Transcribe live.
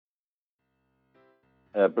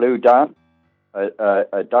a blue dun,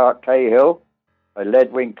 a dark Cahill, a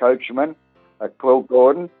leadwing coachman, a quill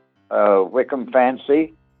Gordon, a Wickham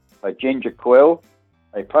Fancy, a ginger quill,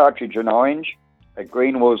 a partridge and orange, a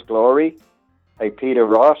Greenwell's Glory, a Peter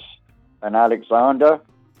Ross, an Alexander,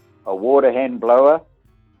 a water hen blower,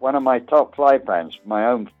 one of my top fly pans, my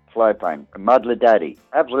own fly pan, a Muddler Daddy,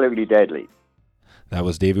 absolutely deadly. That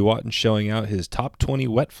was Davy Wotton showing out his top 20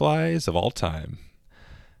 wet flies of all time.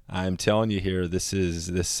 I'm telling you here, this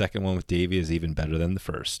second one with Davy is even better than the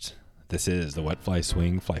first. This is the Wet Fly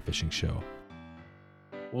Swing Fly Fishing Show.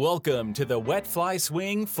 Welcome to the Wet Fly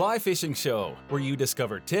Swing Fly Fishing Show, where you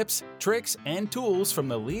discover tips, tricks, and tools from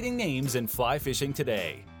the leading names in fly fishing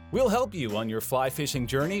today. We'll help you on your fly fishing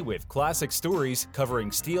journey with classic stories covering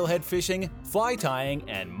steelhead fishing, fly tying,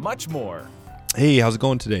 and much more. Hey, how's it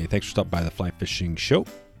going today? Thanks for stopping by the Fly Fishing Show.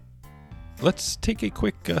 Let's take a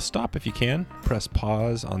quick stop if you can. Press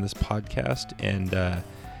pause on this podcast and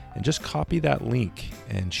just copy that link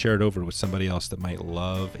and share it over with somebody else that might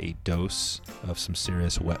love a dose of some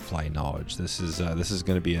serious wet fly knowledge. This is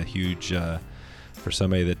going to be a huge for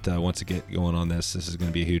somebody that wants to get going on this. This is going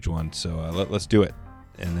to be a huge one. So let's do it,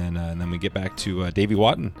 and then we get back to Davy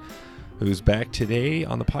Wotton, who's back today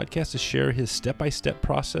on the podcast to share his step-by-step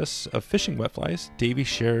process of fishing wet flies. Davy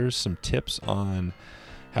shares some tips on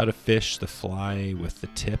how to fish the fly with the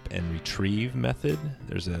tip and retrieve method.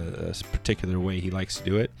 There's a particular way he likes to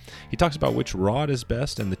do it. He talks about which rod is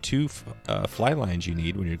best and the two fly lines you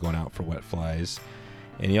need when you're going out for wet flies.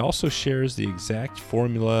 And he also shares the exact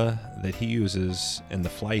formula that he uses and the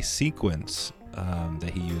fly sequence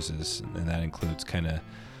that he uses. And that includes kind of,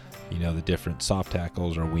 the different soft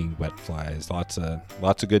tackles or winged wet flies. Lots of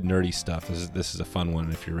good nerdy stuff. This is a fun one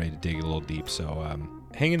if you're ready to dig a little deep. So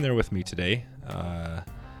hang in there with me today.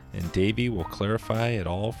 And Davy will clarify it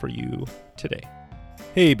all for you today.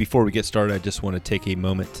 Hey, before we get started, I just want to take a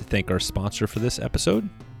moment to thank our sponsor for this episode.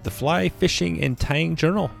 The Fly Fishing and Tying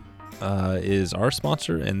Journal is our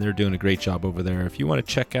sponsor, and they're doing a great job over there. If you want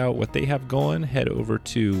to check out what they have going, head over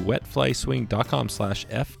to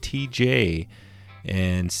wetflyswing.com/FTJ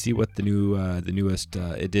and see what the newest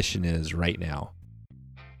edition is right now.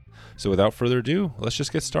 So without further ado, let's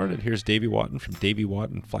just get started. Here's Davy Wotton from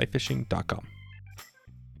DavyWottonFlyFishing.com.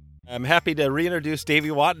 I'm happy to reintroduce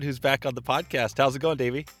Davy Wotton, who's back on the podcast. How's it going,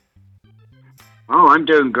 Davy? Oh, I'm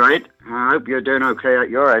doing great. I hope you're doing okay at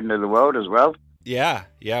your end of the world as well. Yeah,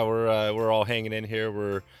 we're all hanging in here.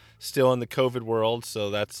 We're still in the COVID world, so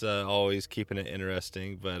that's always keeping it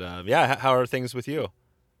interesting. But how are things with you?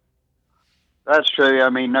 That's true. I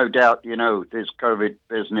mean, no doubt, this COVID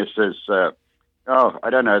business has,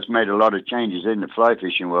 it's made a lot of changes in the fly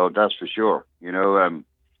fishing world, that's for sure. A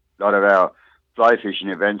lot of our fly fishing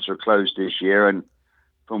events are closed this year, and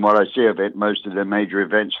from what I see of it, most of the major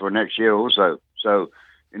events for next year also. So,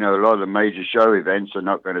 a lot of the major show events are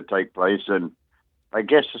not going to take place, and I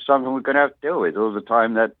guess it's something we're going to have to deal with all the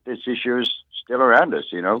time that this issue is still around us,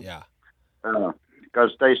 Yeah. Got to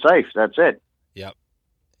stay safe, that's it. Yep.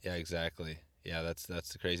 Yeah, exactly. Yeah, that's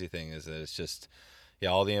the crazy thing is that it's just,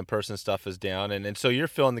 all the in-person stuff is down, and so you're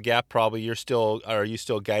filling the gap probably. Are you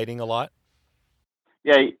still guiding a lot?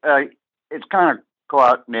 Yeah, it's kind of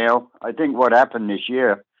quiet now. I think what happened this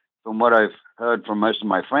year, from what I've heard from most of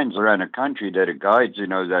my friends around the country that are guides,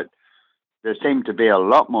 that there seemed to be a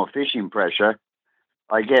lot more fishing pressure.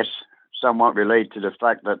 I guess somewhat related to the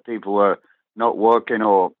fact that people were not working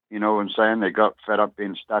or, what I'm saying, they got fed up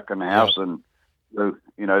being stuck in the house. Yep. And,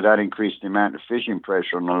 that increased the amount of fishing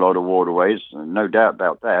pressure on a lot of waterways. And no doubt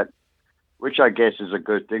about that, which I guess is a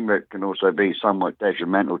good thing, but can also be somewhat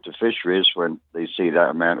detrimental to fisheries when they see that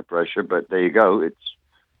amount of pressure. But there you go. It's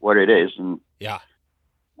what it is. And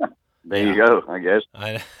there you go, I guess.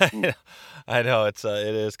 I know it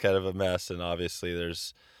is kind of a mess. And obviously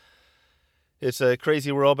it's a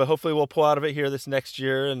crazy world, but hopefully we'll pull out of it here this next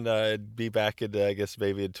year and be back in, I guess,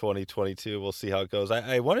 maybe in 2022. We'll see how it goes.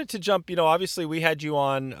 I wanted to jump, obviously we had you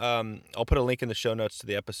on, I'll put a link in the show notes to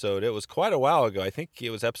the episode. It was quite a while ago. I think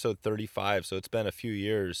it was episode 35, so it's been a few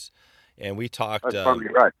years. And we talked. That's probably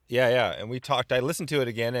right. Yeah. And we talked, I listened to it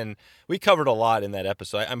again, and we covered a lot in that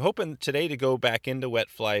episode. I'm hoping today to go back into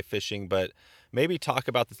wet fly fishing, but maybe talk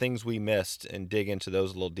about the things we missed and dig into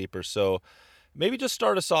those a little deeper. So maybe just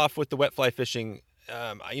start us off with the wet fly fishing.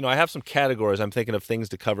 I have some categories I'm thinking of things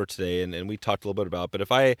to cover today, and we talked a little bit about. But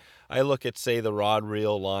if I look at, say, the rod,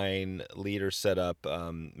 reel, line, leader setup,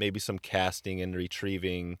 maybe some casting and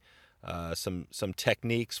retrieving, some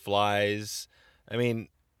techniques, flies. I mean,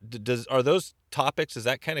 are those topics, does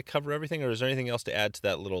that kind of cover everything, or is there anything else to add to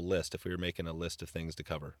that little list if we were making a list of things to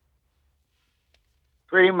cover?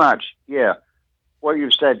 Pretty much, yeah. What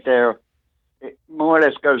you've said there it more or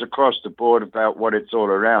less goes across the board about what it's all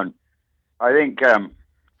around. I think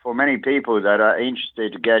for many people that are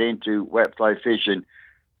interested to get into wet fly fishing,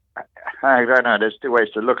 I don't know, there's two ways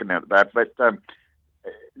to looking at that, but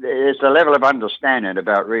there's a level of understanding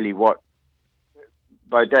about really what,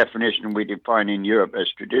 by definition, we define in Europe as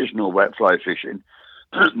traditional wet fly fishing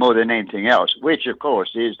more than anything else, which, of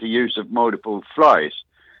course, is the use of multiple flies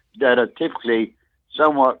that are typically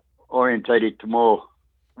somewhat orientated to more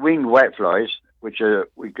winged wet flies, which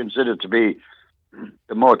we consider to be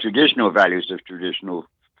the more traditional values of traditional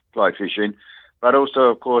fly fishing, but also,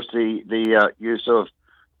 of course, the use of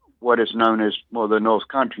what is known as more the North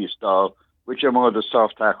Country style, which are more the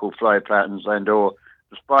soft tackle fly patterns and or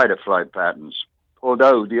the spider fly patterns.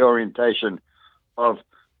 Although the orientation of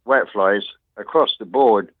wet flies across the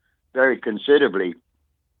board vary considerably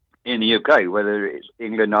in the UK, whether it's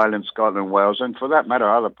England, Ireland, Scotland, Wales, and for that matter,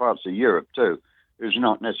 other parts of Europe too. It's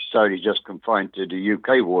not necessarily just confined to the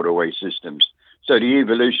UK waterway systems. So the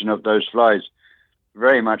evolution of those flies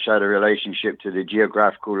very much had a relationship to the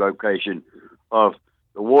geographical location of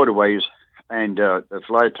the waterways and the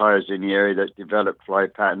fly tyers in the area that developed fly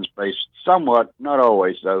patterns based somewhat, not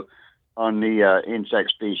always though, on the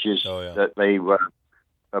insect species that they were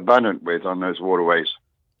abundant with on those waterways.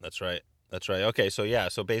 That's right. Okay,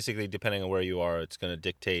 so basically, depending on where you are, it's going to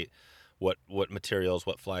dictate what materials,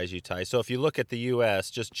 what flies you tie. So if you look at the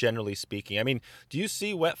U.S., just generally speaking, I mean, do you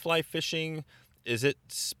see wet fly fishing? Is it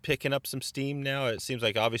picking up some steam now? It seems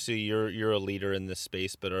like obviously you're a leader in this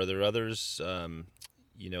space, but are there others?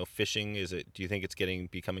 Fishing. Do you think it's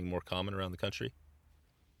becoming more common around the country?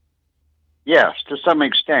 Yes, to some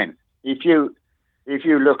extent. If you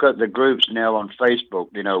look at the groups now on Facebook,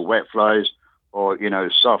 wet flies or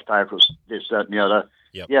soft tackles, this, that, and the other.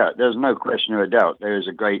 Yep. Yeah, there's no question of a doubt. There is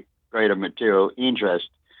a greater material interest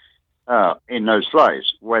in those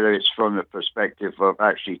flies, whether it's from the perspective of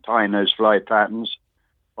actually tying those fly patterns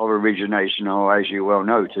of origination, or as you well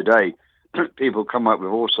know today, people come up with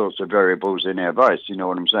all sorts of variables in their vice. You know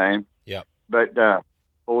what I'm saying? Yeah. But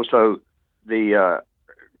also the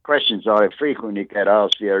questions I frequently get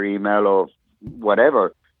asked via email or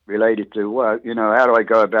whatever related to, how do I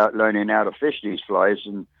go about learning how to fish these flies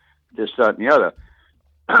and this, that, and the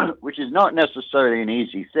other, which is not necessarily an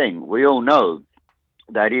easy thing. We all know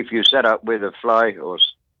that if you set up with a fly or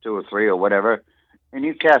two or three or whatever, and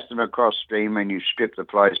you cast them across stream and you strip the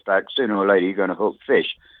flies back, sooner or later you're going to hook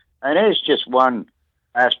fish. And it's just one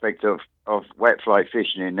aspect of wet fly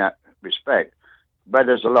fishing in that respect. But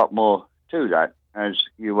there's a lot more to that, as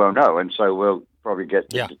you well know. And so we'll probably get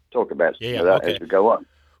to talk about that as we go on.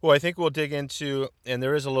 Well, I think we'll dig into, and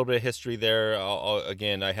there is a little bit of history there.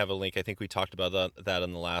 Again, I have a link. I think we talked about that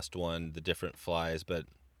on the last one, the different flies. But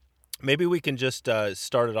maybe we can just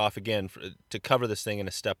start it off again to cover this thing in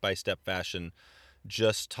a step-by-step fashion.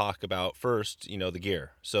 Just talk about first, the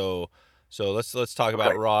gear. So let's talk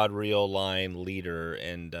about rod, reel, line, leader,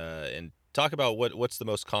 and talk about what's the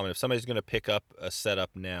most common. If somebody's going to pick up a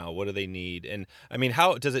setup now, what do they need? And I mean,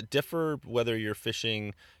 how does it differ whether you're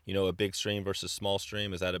fishing, a big stream versus small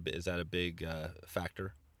stream? Is that a big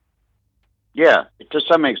factor? Yeah, to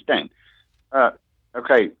some extent.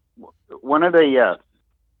 One of the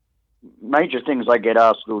major things I get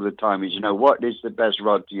asked all the time is, what is the best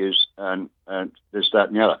rod to use, and this, that,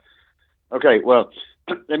 and the other. Okay, well,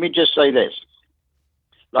 let me just say this.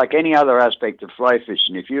 Like any other aspect of fly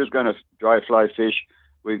fishing, if you was going to dry fly fish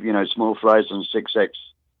with, small flies on 6X,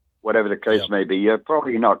 whatever the case may be, you're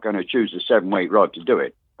probably not going to choose a 7-weight rod to do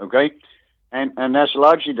it, okay? And that's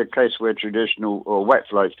largely the case where traditional or wet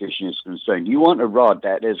fly fishing is concerned. You want a rod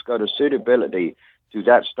that has got a suitability to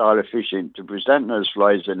that style of fishing to present those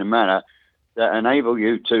flies in a manner that enable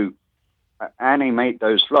you to animate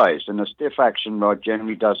those flies. And a stiff action rod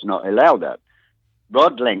generally does not allow that.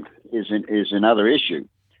 Rod length is another issue.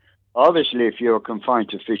 Obviously, if you're confined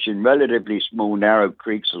to fishing relatively small, narrow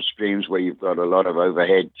creeks or streams where you've got a lot of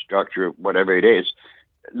overhead structure, whatever it is,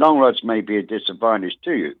 long rods may be a disadvantage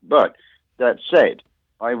to you. But that said,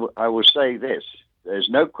 I will say this. There's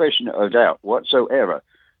no question of doubt whatsoever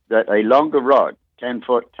that a longer rod, 10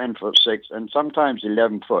 foot, 10 foot 6, and sometimes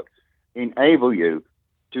 11 foot, enable you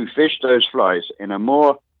to fish those flies in a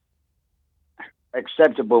more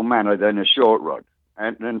acceptable manner than a short rod,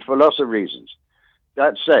 and for lots of reasons.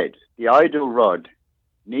 That said, the ideal rod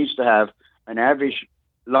needs to have an average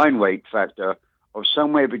line weight factor of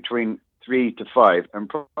somewhere between 3 to 5, and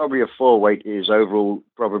probably a 4-weight is overall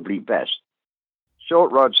probably best.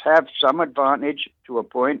 Short rods have some advantage to a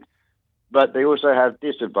point, but they also have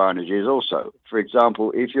disadvantages also. For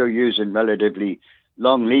example, if you're using relatively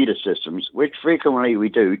long leader systems, which frequently we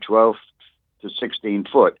do, 12 to 16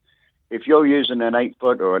 foot, if you're using an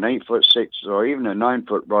 8-foot or an 8'6" or even a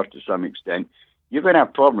 9-foot rod to some extent, you're going to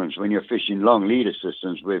have problems when you're fishing long leader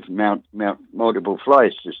systems with mount multiple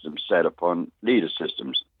fly systems set upon leader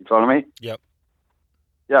systems. You follow me? Yep.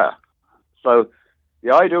 Yeah. So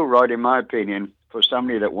the ideal rod, in my opinion, for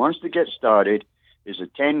somebody that wants to get started is a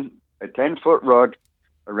 10-foot rod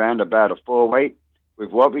around about a 4-weight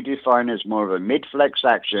with what we define as more of a mid-flex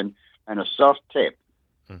action and a soft tip.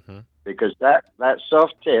 Mm-hmm. Because that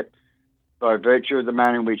soft tip, by virtue of the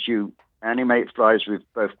manner in which you animate flies with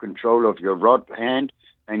both control of your rod hand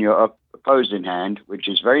and your opposing hand, which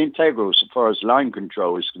is very integral so far as line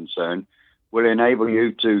control is concerned, will enable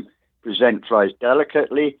you to present flies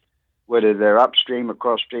delicately, whether they're upstream,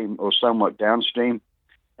 across stream, or somewhat downstream.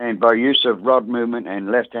 And by use of rod movement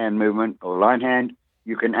and left hand movement or line hand,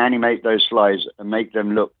 you can animate those flies and make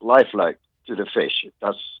them look lifelike to the fish.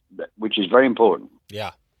 Which is very important.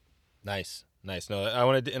 Yeah. Nice. No, I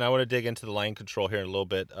want to dig into the line control here in a little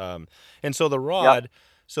bit. And so the rod, Yep.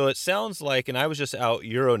 So it sounds like, and I was just out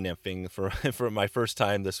Euro nymphing for my first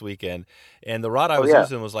time this weekend, and the rod I was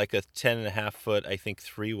using was like a 10.5 foot, I think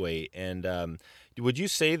 3-weight. And would you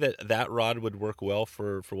say that rod would work well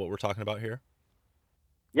for what we're talking about here?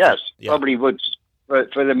 Yes, Yeah. probably would.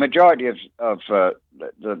 But for the majority of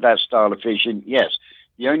that style of fishing, yes.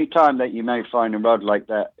 The only time that you may find a rod like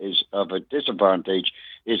that is of a disadvantage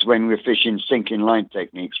is when we're fishing sinking line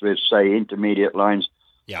techniques with, say, intermediate lines,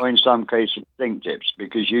 or in some cases, sink tips,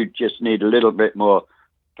 because you just need a little bit more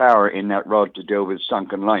power in that rod to deal with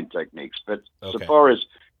sunken line techniques. But so far as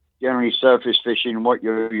generally surface fishing, what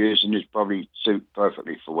you're using is probably suit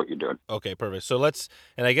perfectly for what you're doing. Okay, perfect. So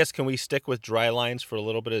and I guess, can we stick with dry lines for a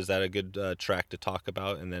little bit? Is that a good track to talk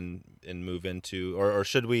about and move into, or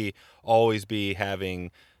should we always be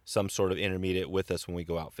having some sort of intermediate with us when we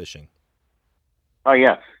go out fishing? Oh,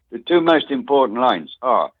 yeah. The two most important lines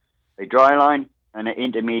are a dry line and an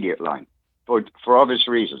intermediate line for obvious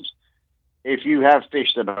reasons. If you have fish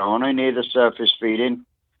that are on or near the surface feeding,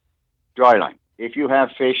 dry line. If you have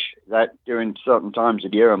fish that during certain times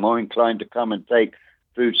of the year are more inclined to come and take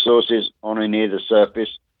food sources on or near the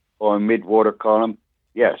surface or a mid-water column,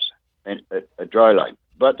 yes, a dry line.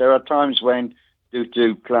 But there are times when, due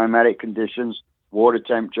to climatic conditions, water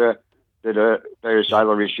temperature, that are various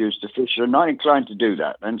other issues, the fish are not inclined to do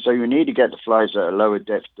that. And so you need to get the flies at a lower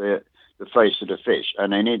depth to the face of the fish.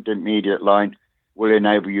 And an intermediate line will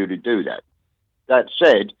enable you to do that. That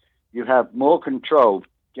said, you have more control,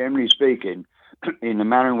 generally speaking, in the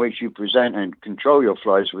manner in which you present and control your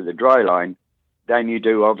flies with a dry line than you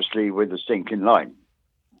do, obviously, with a sinking line.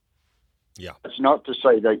 Yeah. That's not to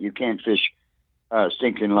say that you can't fish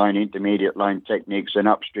sinking line, intermediate line techniques in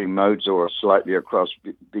upstream modes or slightly across,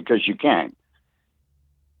 because you can.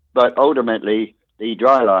 But ultimately, the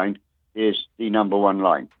dry line is the number one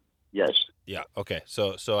line. Yes. Yeah. Okay.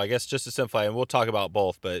 So I guess, just to simplify, and we'll talk about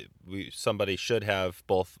both, but somebody should have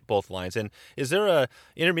both lines. And is there a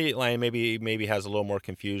intermediate line? Maybe has a little more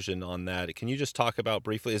confusion on that. Can you just talk about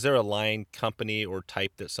briefly? Is there a line company or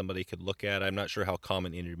type that somebody could look at? I'm not sure how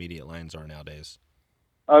common intermediate lines are nowadays.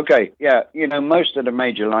 Okay. Yeah. Most of the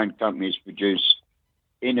major line companies produce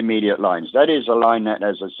intermediate lines. That is a line that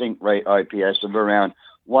has a sink rate IPS of around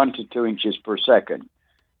 1 to 2 inches per second.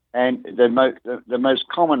 And the most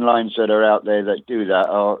common lines that are out there that do that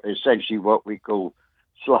are essentially what we call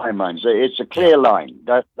slime lines. It's a clear line.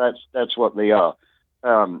 That's what they are.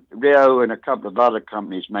 Rio and a couple of other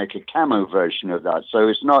companies make a camo version of that, so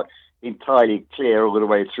it's not entirely clear all the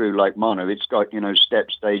way through like mono. It's got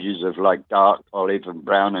step stages of like dark, olive, and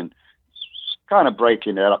brown, and it's kind of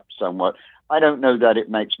breaking it up somewhat. I don't know that it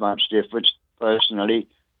makes much difference personally.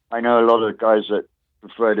 I know a lot of the guys that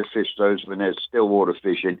prefer to fish those when they're still water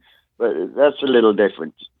fishing, but that's a little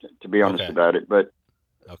different, to be honest about it. But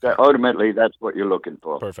ultimately, that's what you're looking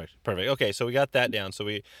for. Perfect. Okay, so we got that down. So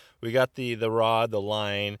we got the rod, the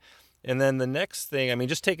line, and then the next thing.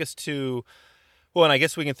 Just take us to. Well, and I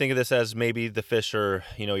guess we can think of this as maybe the fish are,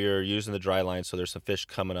 you're using the dry line, so there's some fish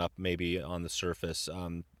coming up maybe on the surface.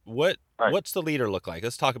 What's the leader look like?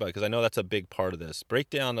 Let's talk about it, because I know that's a big part of this. Break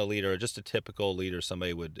down a leader, just a typical leader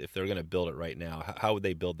somebody would, if they're going to build it right now, how would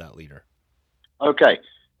they build that leader? Okay.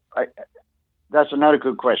 That's another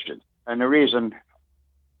good question. And the reason,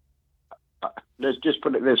 let's just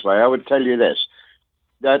put it this way. I would tell you this,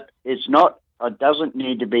 that it doesn't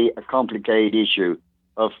need to be a complicated issue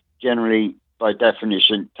of generally, by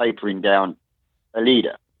definition, tapering down a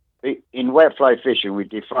leader. In wet fly fishing, we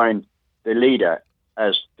define the leader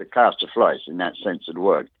as the cast of flies in that sense of the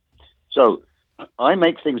word. So I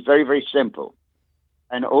make things very, very simple.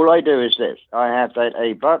 And all I do is this. I have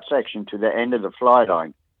a butt section to the end of the fly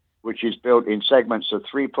line which is built in segments of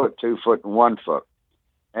 3 foot, 2 foot, and 1 foot.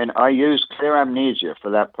 And I use clear amnesia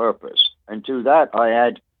for that purpose. And to that, I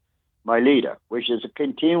add my leader, which is a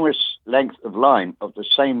continuous length of line of the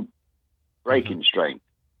same breaking strain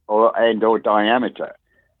or diameter.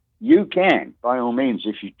 You can, by all means,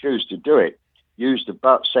 if you choose to do it, use the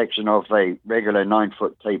butt section of a regular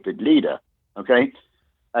 9-foot tapered leader, okay?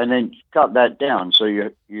 And then cut that down. So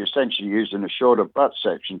you're essentially using a shorter butt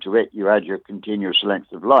section. To it, you add your continuous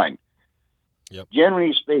length of line. Yep.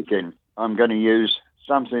 Generally speaking, I'm going to use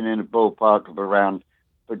something in the ballpark of around,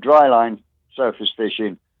 for dry line surface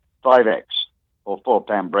fishing, 5X or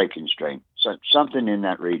 4-pound breaking strain. So something in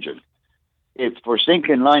that region. If for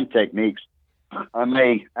sinking line techniques, I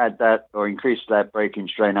may add that or increase that breaking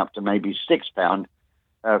strain up to maybe 6 pound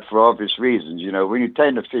for obvious reasons. You know, when you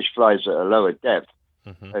tend to fish flies at a lower depth,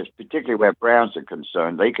 particularly where browns are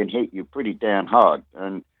concerned, they can hit you pretty damn hard.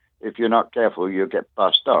 And if you're not careful, you'll get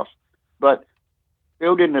bust off. But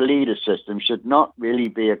building a leader system should not really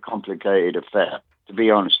be a complicated affair, to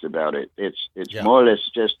be honest about it. It's more or less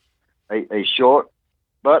just a short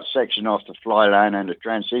butt section off the fly line and a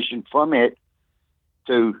transition from it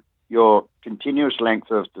to your continuous length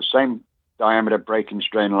of the same diameter breaking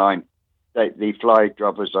strain line that the fly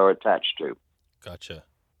droppers are attached to. Gotcha.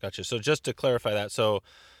 So just to clarify that, so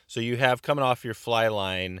you have coming off your fly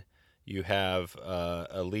line, you have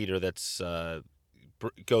a leader that's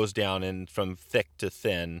goes down in from thick to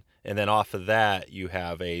thin, and then off of that you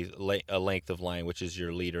have a length of line, which is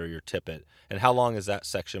your leader, your tippet. And how long is that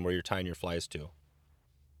section where you're tying your flies to?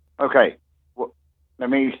 Okay, well, let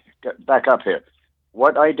me get back up here.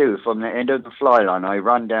 What I do from the end of the fly line, I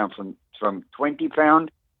run down from 20 pound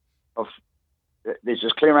of, this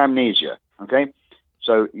is clear amnesia, okay?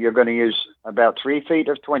 So you're going to use about 3 feet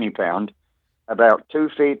of 20 pound, about 2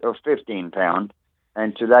 feet of 15 pound,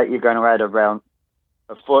 and to that you're going to add around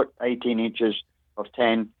a foot, 18 inches of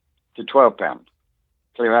 10 to 12 pound.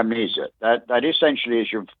 Clear amnesia. That essentially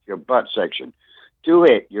is your butt section. To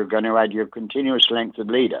it, you're going to add your continuous length of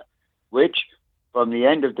leader, which from the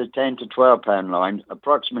end of the 10 to 12 pound line,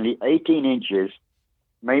 approximately 18 inches,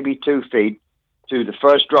 maybe 2 feet to the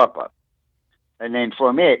first dropper. And then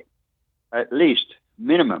from it, at least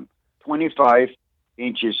minimum 25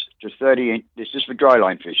 inches to 30 this is for dry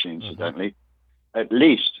line fishing, incidentally, at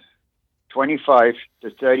least 25 to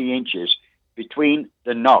 30 inches between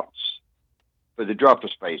the knots for the dropper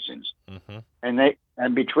spacings.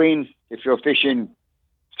 And between, if you're fishing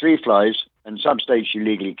 3 flies, and some states you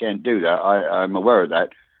legally can't do that, I'm aware of that,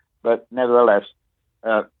 but nevertheless,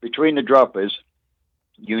 between the droppers,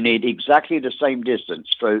 you need exactly the same distance.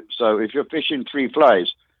 So if you're fishing 3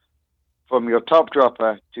 flies, from your top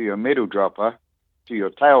dropper to your middle dropper to your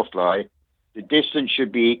tail fly, the distance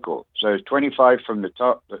should be equal. So 25 from the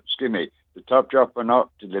top dropper knot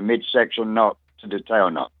to the midsection knot to the tail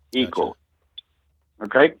knot, equal.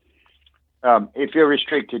 Gotcha. Okay? If you're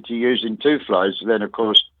restricted to using 2 flies, then of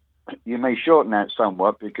course you may shorten that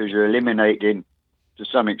somewhat because you're eliminating to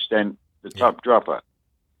some extent the top dropper.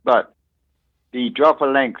 But the dropper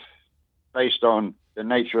length, based on the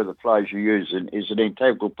nature of the flies you're using, is an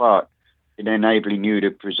integral part in enabling you to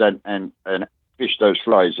present and fish those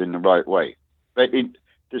flies in the right way. But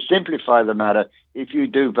to simplify the matter, if you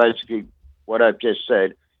do basically what I've just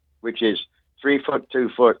said, which is 3 foot, 2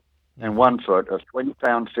 foot, and 1 foot of 20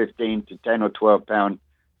 pound, 15 to 10 or 12 pound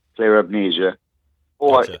clear amnesia,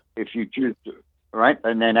 or if you choose to, right,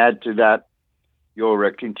 and then add to that your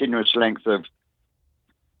continuous length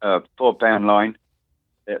of 4 pound line,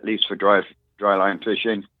 at least for dry line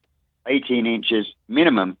fishing, 18 inches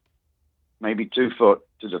minimum, maybe 2 foot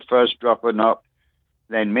to the first dropper knot,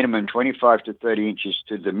 then minimum 25 to 30 inches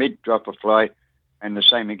to the mid dropper fly, and the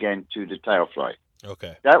same again to the tail fly.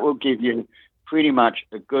 Okay. That will give you pretty much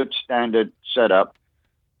a good standard setup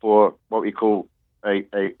for what we call a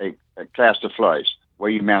cast of flies, where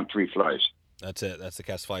you mount 3 flies. That's it. That's the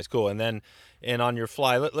cast of flies. Cool. And on your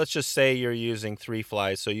fly, let's just say you're using 3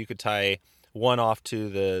 flies, so you could tie one off to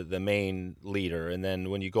the main leader, and then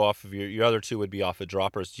when you go off of your other 2 would be off of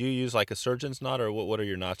droppers. Do you use like a surgeon's knot, or what are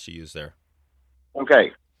your knots you use there?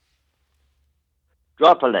 Okay.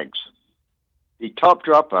 Dropper lengths. The top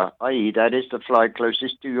dropper, i.e. that is the fly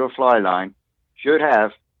closest to your fly line, should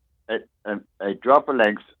have a dropper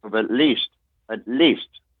length of at least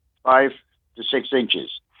 5 to 6 inches.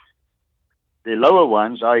 The lower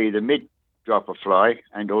ones, i.e. the mid dropper fly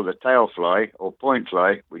and or the tail fly or point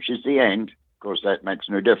fly, which is the end, of course that makes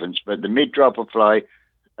no difference, but the mid dropper fly,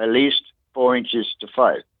 at least 4 inches to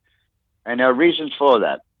 5. And there are reasons for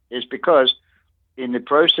that. Is because in the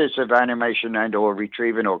process of animation and or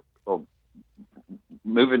retrieving or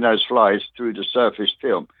moving those flies through the surface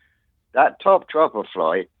film, that top dropper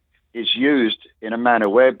fly is used in a manner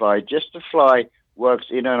whereby just the fly works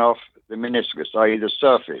in and off the meniscus, i.e. the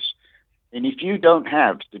surface. And if you don't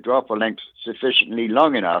have the dropper length sufficiently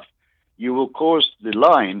long enough, you will cause the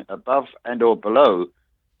line above and or below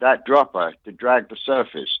that dropper to drag the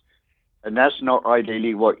surface. And that's not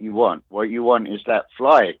ideally what you want. What you want is that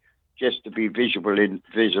fly just to be visible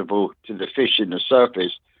to the fish in the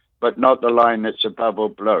surface, but not the line that's above or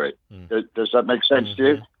below it. Does that make sense to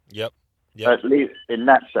you? Yep. At least in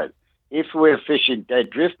that sense. If we're fishing dead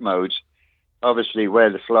drift modes, obviously where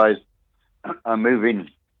the flies are moving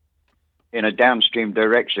in a downstream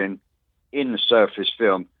direction in the surface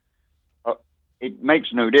film, it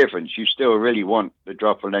makes no difference. You still really want the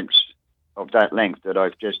dropper lengths of that length that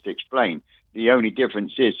I've just explained. The only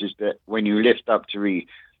difference is that when you lift up to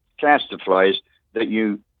recast the flies, that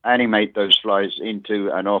you animate those flies into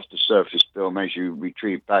and off the surface film as you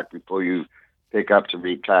retrieve back before you pick up to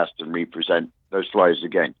recast and represent those flies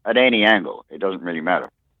again at any angle. It doesn't really matter.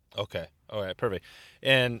 Okay. All right. Perfect.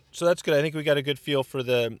 And so that's good. I think we got a good feel for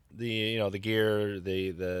the gear,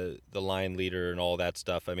 the line leader, and all that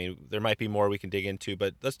stuff. I mean, there might be more we can dig into,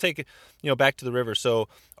 but let's take it, back to the river. So,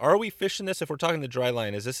 are we fishing this? If we're talking the dry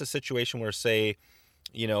line, is this a situation where, say,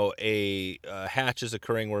 a hatch is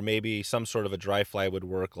occurring where maybe some sort of a dry fly would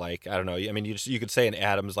work? Like, I don't know. I mean, you could say an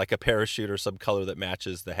Adams, like a parachute or some color that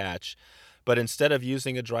matches the hatch. But instead of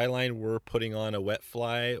using a dry line, we're putting on a wet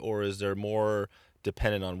fly, or is there more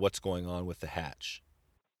dependent on what's going on with the hatch?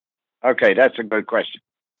 Okay, that's a good question.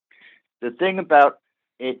 The thing about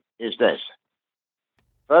it is this.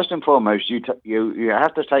 First and foremost, you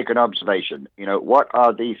have to take an observation. What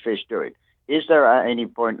are these fish doing? Is there at any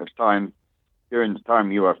point of time during the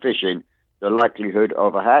time you are fishing the likelihood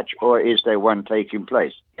of a hatch, or is there one taking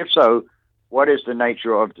place? If so, what is the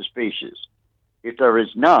nature of the species? If there is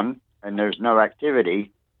none and there's no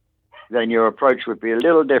activity, then your approach would be a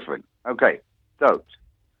little different. Okay, so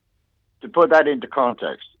to put that into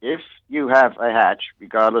context, if you have a hatch,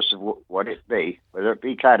 regardless of what it be, whether it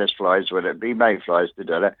be caddisflies, whether it be mayflies,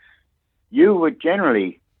 you would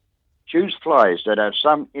generally choose flies that have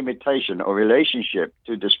some imitation or relationship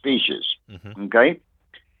to the species, okay?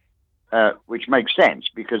 Which makes sense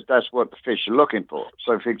because that's what the fish are looking for.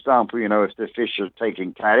 So, for example, if the fish are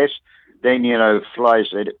taking caddis, then, flies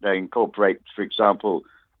that they incorporate, for example,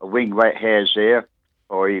 a winged wet hare's ear,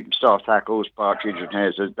 or even soft hackles, partridge and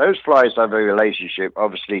hares. Those flies have a relationship,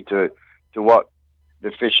 obviously, to what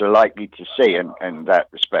the fish are likely to see in that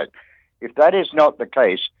respect. If that is not the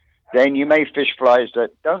case, then you may fish flies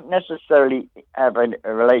that don't necessarily have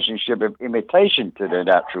a relationship of imitation to the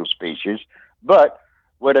natural species, but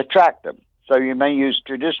would attract them. So you may use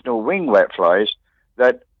traditional wing wet flies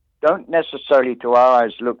that don't necessarily, to our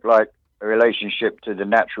eyes, look like a relationship to the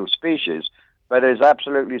natural species, but there's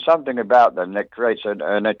absolutely something about them that creates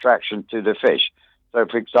an attraction to the fish. So,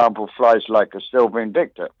 for example, flies like a silver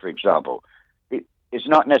invicta, for example, it's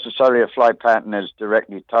not necessarily a fly pattern that's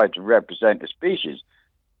directly tied to represent a species,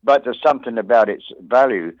 but there's something about its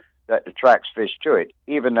value that attracts fish to it,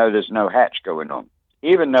 even though there's no hatch going on,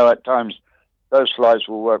 even though at times those flies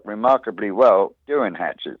will work remarkably well during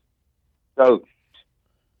hatches. So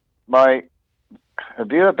my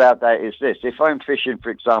view about that is this. If I'm fishing, for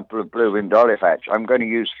example, a blue-winged olive hatch, I'm going to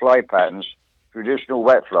use fly patterns, traditional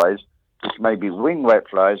wet flies, which may be wing wet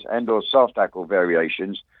flies and or soft hackle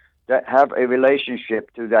variations that have a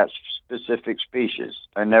relationship to that specific species.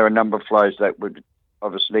 And there are a number of flies that would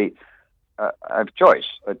obviously have choice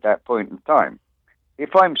at that point in time.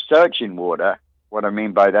 If I'm searching water, what I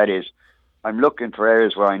mean by that is I'm looking for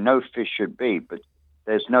areas where I know fish should be, but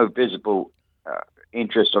there's no visible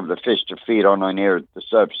interest of the fish to feed on near the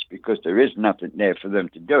surface because there is nothing there for them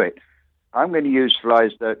to do it. I'm going to use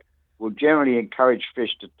flies that will generally encourage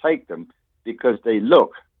fish to take them because they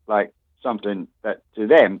look like something that to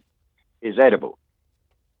them is edible.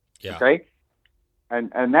 Yeah. Okay?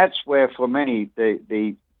 And that's where for many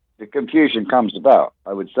the confusion comes about,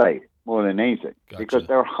 I would say, more than anything. Gotcha. Because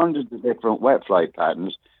there are hundreds of different wet fly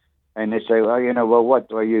patterns and they say, well, what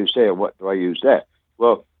do I use here? What do I use there?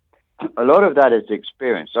 Well, a lot of that is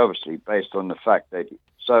experience, obviously, based on the fact that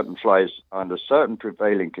certain flies under certain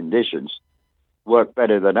prevailing conditions work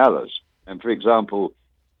better than others. And for example,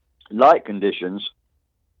 light conditions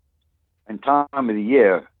and time of the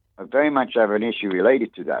year very much have an issue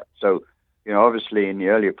related to that. So, obviously in the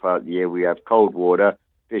earlier part of the year, we have cold water,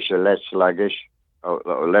 fish are less sluggish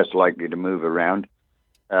or less likely to move around.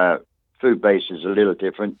 Food base is a little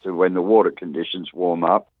different to when the water conditions warm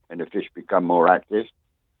up and the fish become more active.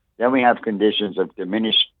 Then we have conditions of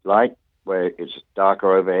diminished light, where it's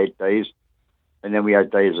darker overhead days. And then we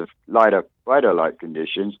have days of lighter, brighter light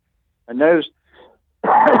conditions. And those,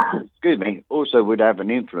 excuse me, also would have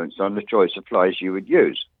an influence on the choice of flies you would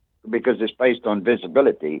use, because it's based on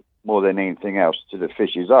visibility more than anything else to the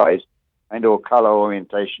fish's eyes and or color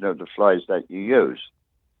orientation of the flies that you use.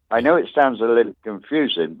 I know it sounds a little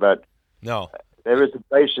confusing, but No. there is a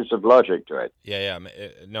basis of logic to it. Yeah.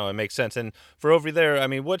 No, it makes sense. And for over there, I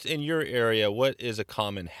mean, what's in your area? What is a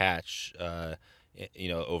common hatch?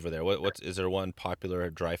 Over there, what is there one popular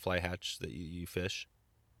dry fly hatch that you fish,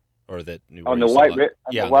 or that On the White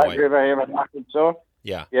River here in Arkansas?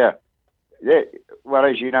 Yeah. Yeah. Well,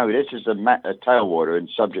 as you know, this is a tailwater and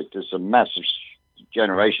subject to some massive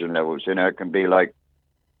generation levels. It can be like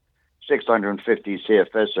 650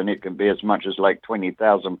 CFS, and it can be as much as like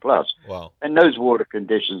 20,000 plus. Wow. And those water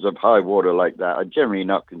conditions of high water like that are generally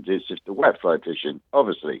not conducive to wet fly fishing,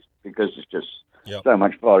 obviously, because it's just so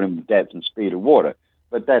much volume, depth, and speed of water.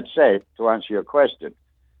 But that said, to answer your question,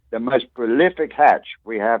 the most prolific hatch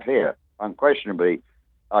we have here, unquestionably,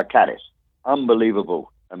 are caddis.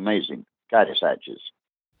 Unbelievable, amazing caddis hatches.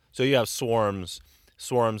 So you have swarms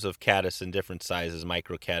of caddis in different sizes,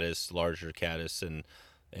 micro caddis, larger caddis, and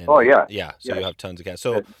oh yeah, So you have tons of caddis.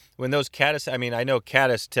 So when those caddis, I mean, I know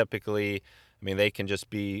caddis typically, I mean, they can just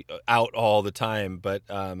be out all the time. But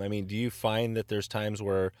I mean, do you find that there's times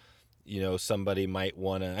where somebody might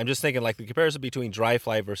want to, I'm just thinking like the comparison between dry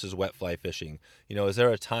fly versus wet fly fishing. Is there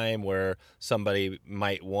a time where somebody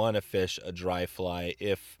might want to fish a dry fly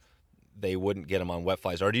if they wouldn't get them on wet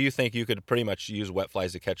flies? Or do you think you could pretty much use wet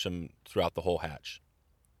flies to catch them throughout the whole hatch?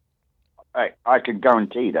 I can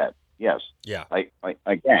guarantee that, yes. Yeah.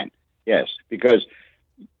 I can, yes, because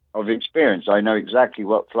of experience, I know exactly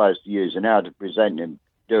what flies to use and how to present them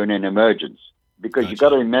during an emergence. Because you've got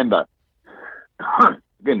to remember,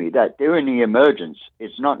 excuse me, that during the emergence,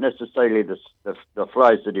 it's not necessarily the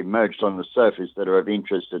flies that emerged on the surface that are of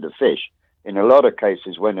interest to the fish. In a lot of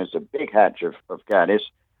cases, when there's a big hatch of caddis,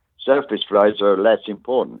 surface flies are less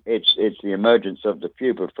important. It's the emergence of the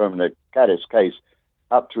pupa from the caddis case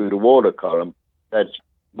up through the water column that's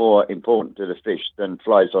more important to the fish than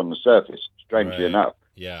flies on the surface, strangely enough.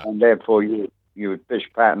 Yeah. And therefore, you would fish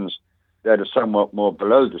patterns that are somewhat more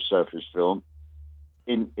below the surface film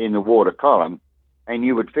in the water column, and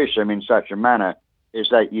you would fish them in such a manner is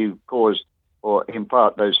that you caused or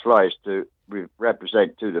impart those flies to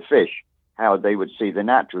represent to the fish how they would see the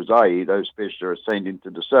naturals, i.e. those fish that are ascending to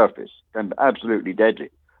the surface. And absolutely deadly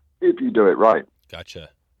if you do it right. Gotcha.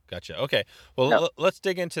 Okay. Well, let's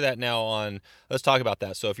dig into that now let's talk about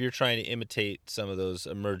that. So if you're trying to imitate some of those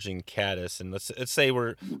emerging caddis, and let's say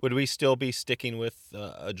would we still be sticking with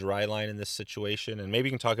a dry line in this situation? And maybe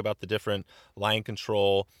you can talk about the different line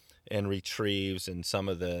control and retrieves and some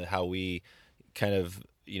of how we kind of,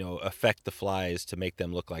 affect the flies to make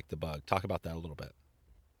them look like the bug. Talk about that a little bit.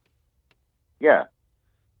 Yeah.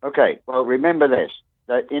 Okay. Well, remember this,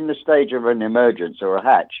 that in the stage of an emergence or a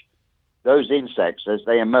hatch, those insects, as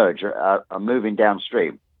they emerge, are moving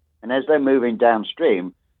downstream. And as they're moving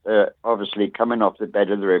downstream, they're obviously coming off the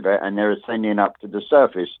bed of the river and they're ascending up to the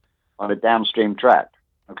surface on a downstream track.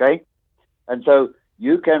 Okay? And so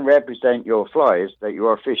you can represent your flies that you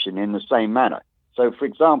are fishing in the same manner. So, for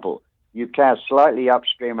example, you cast slightly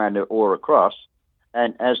upstream and or across,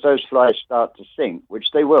 and as those flies start to sink,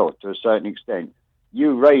 which they will to a certain extent,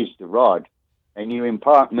 you raise the rod and you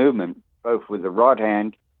impart movement both with the rod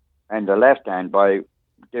hand and the left hand by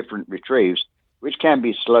different retrieves, which can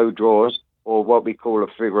be slow draws or what we call a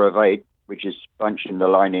figure of eight, which is bunching the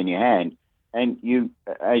line in your hand. And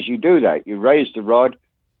as you do that, you raise the rod,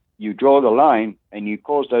 you draw the line, and you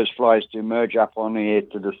cause those flies to emerge up on here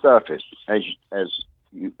to the surface as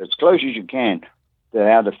close as you can to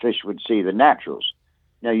how the fish would see the naturals.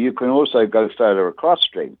 Now, you can also go further across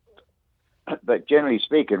stream, but generally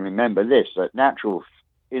speaking, remember this, that natural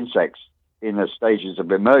insects in the stages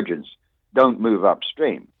of emergence don't move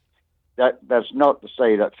upstream. That's not to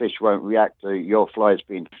say that fish won't react to your flies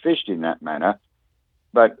being fished in that manner,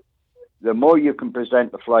 but the more you can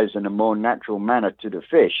present the flies in a more natural manner to the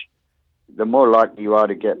fish, the more likely you are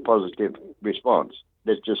to get positive response.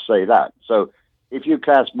 Let's just say that. So if you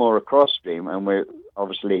cast more across stream, and we're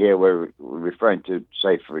referring to,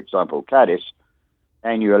 say, for example, caddis,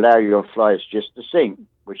 and you allow your flies just to sink,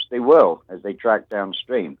 which they will as they track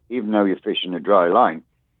downstream, even though you're fishing a dry line,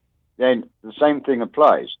 then the same thing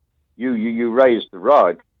applies. You raise the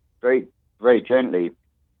rod very, very gently,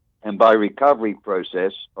 and by recovery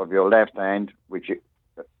process of your left hand, which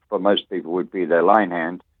for most people would be their line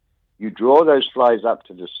hand, you draw those flies up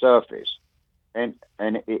to the surface, and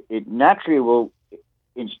it naturally will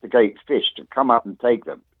instigate fish to come up and take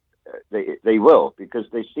them. They will, because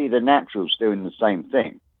they see the naturals doing the same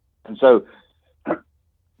thing. And so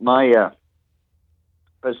my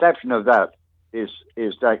perception of that is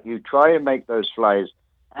that you try and make those flies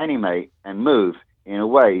animate and move in a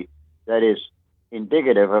way that is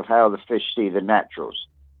indicative of how the fish see the naturals.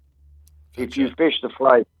 Gotcha. If you fish the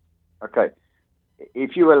flies, okay,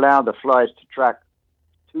 if you allow the flies to track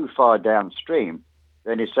too far downstream,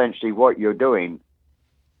 then essentially what you're doing,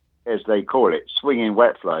 as they call it, swinging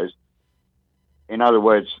wet flies. In other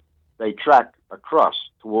words, they track across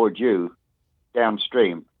toward you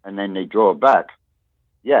downstream and then they draw back.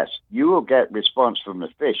 Yes, you will get response from the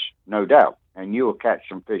fish, no doubt, and you will catch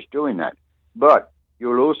some fish doing that. But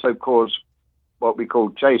you'll also cause what we call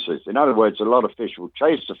chasers. In other words, a lot of fish will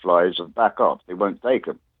chase the flies and back off. They won't take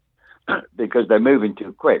them because they're moving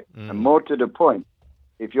too quick. And more to the point,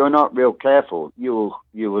 if you're not real careful, you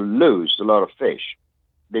will lose a lot of fish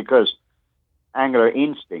because angler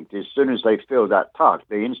instinct, as soon as they feel that tug,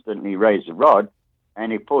 they instantly raise the rod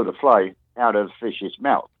and they pull the fly out of the fish's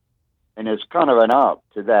mouth. And it's kind of an art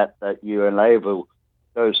to that you enable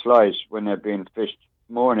those flies when they're being fished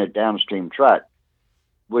more in a downstream track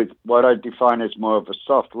with what I define as more of a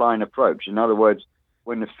soft line approach. In other words,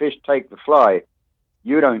 when the fish take the fly,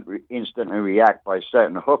 you don't instantly react by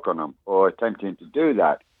setting a hook on them or attempting to do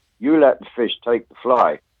that. You let the fish take the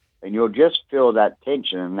fly, and you'll just feel that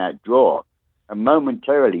tension and that draw. And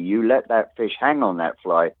momentarily, you let that fish hang on that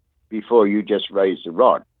fly before you just raise the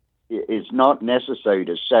rod. It's not necessary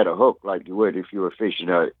to set a hook like you would if you were fishing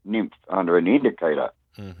a nymph under an indicator.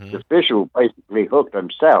 Mm-hmm. The fish will basically hook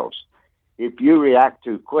themselves. If you react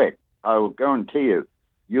too quick, I will guarantee you,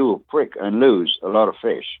 you will prick and lose a lot of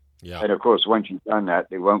fish. Yeah. And of course, once you've done that,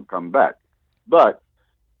 they won't come back. But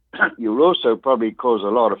you'll also probably cause a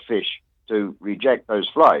lot of fish to reject those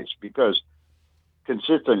flies because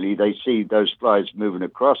consistently they see those flies moving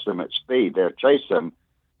across them at speed. They'll chase them,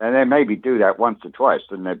 and they maybe do that once or twice,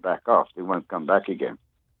 then they back off. They won't come back again.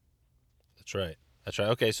 That's right.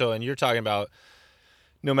 Okay, so and you're talking about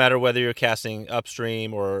no matter whether you're casting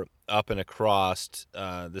upstream or up and across,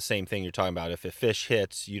 the same thing you're talking about. If a fish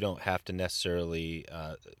hits, you don't have to necessarily,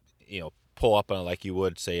 pull up on it like you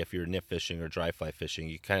would, say, if you're nymph fishing or dry fly fishing.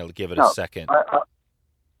 You kind of give it a second.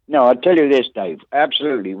 No, I'll tell you this, Dave.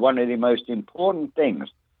 Absolutely. One of the most important things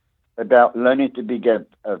about learning to be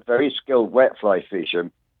a very skilled wet fly fisher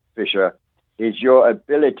is your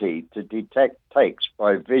ability to detect takes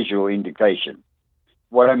by visual indication.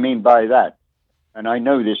 What I mean by that, and I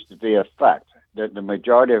know this to be a fact, that the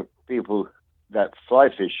majority of people that fly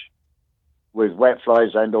fish with wet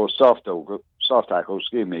flies and or soft tackle,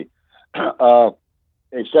 are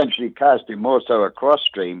essentially casting more so across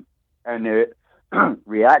stream, and they're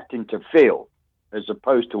reacting to feel as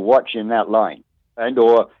opposed to watching that line and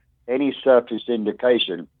or any surface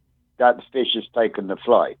indication that the fish has taken the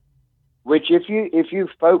fly. Which if you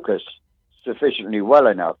focus sufficiently well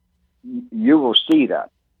enough, you will see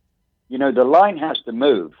that. You know, the line has to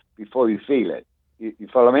move before you feel it. You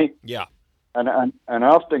follow me? Yeah. And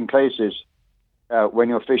often cases when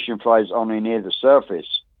you're fishing flies only near the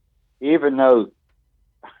surface, even though,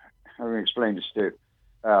 how do I explain this to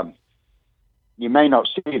you? You may not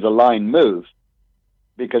see the line move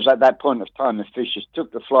because at that point of time the fish has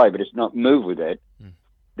took the fly but it's not moved with it.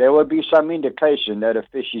 There will be some indication that a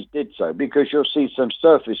fish did so because you'll see some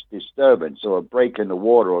surface disturbance or a break in the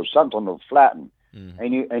water or something will flatten.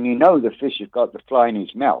 And you know the fish has got the fly in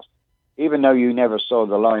his mouth, even though you never saw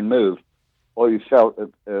the line move or you felt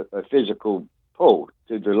a physical pull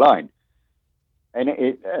to the line. And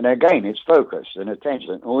again, it's focus and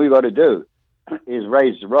attention. All you got to do is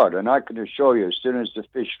raise the rod, and I can assure you, as soon as the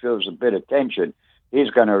fish feels a bit of tension, he's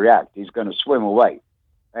going to react. He's going to swim away,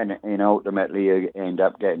 and ultimately you end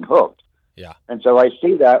up getting hooked. Yeah. And so I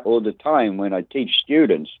see that all the time when I teach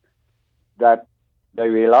students that they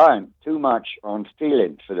rely too much on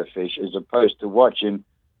feeling for the fish as opposed to watching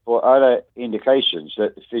for other indications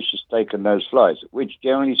that the fish has taken those flies, which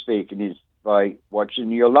generally speaking is by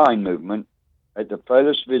watching your line movement at the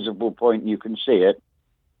furthest visible point you can see it,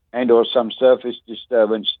 and or some surface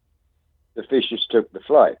disturbance, the fish has took the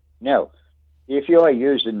fly. Now, if you are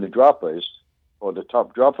using the droppers or the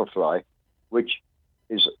top dropper fly, which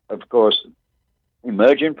is, of course,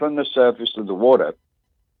 emerging from the surface of the water,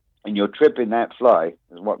 and you're tripping that fly,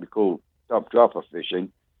 is what we call top dropper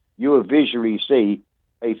fishing, you will visually see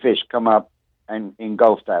a fish come up and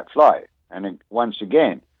engulf that fly. And once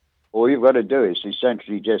again, all you've got to do is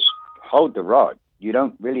essentially just hold the rod. You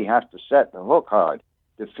don't really have to set the hook hard.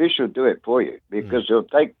 The fish will do it for you because he'll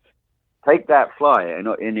take that fly,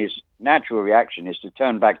 and his natural reaction is to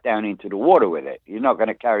turn back down into the water with it. He's not going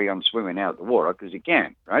to carry on swimming out the water because he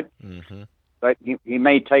can't, right? Mm-hmm. But he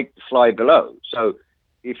may take the fly below. So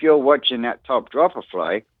if you're watching that top dropper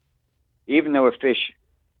fly even though a fish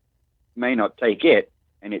may not take it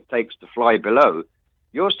and it takes the fly below,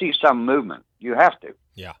 you'll see some movement. You have to.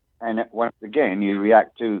 Yeah. And once again, you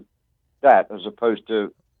react to that as opposed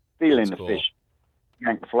to feeling That's the cool. fish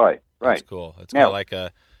yank the fly. Right. That's cool. It's Now,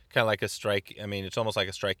 kind of like a strike. I mean, it's almost like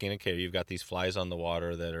a strike indicator. You've got these flies on the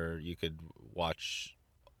water that you could watch.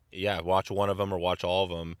 Yeah, watch one of them or watch all of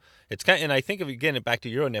them. It's and I think of again back to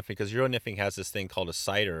Euro nymphing, because Euro nymphing has this thing called a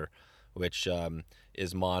sighter, which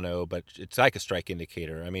is mono, but it's like a strike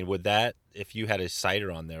indicator. I mean, would that, if you had a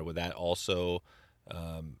sighter on there, would that also,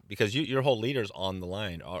 because your whole leader's on the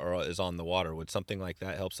line or is on the water, would something like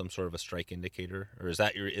that help some sort of a strike indicator, or is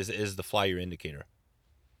that is the fly your indicator?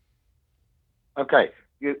 okay.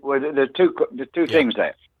 Well, the two things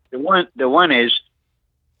there. The one is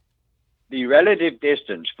the relative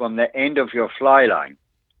distance from the end of your fly line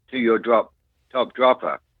to your top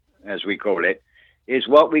dropper, as we call it, is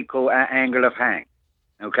what we call our angle of hang.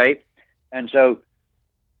 Okay? And so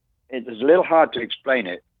it is a little hard to explain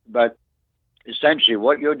it, but essentially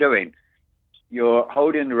what you're doing, you're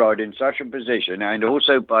holding the rod in such a position, and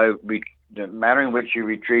also by the manner in which you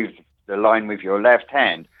retrieve the line with your left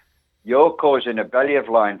hand, you're causing a belly of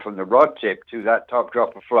line from the rod tip to that top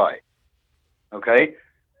dropper fly. Okay?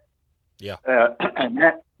 Yeah. And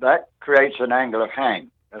that creates an angle of hang.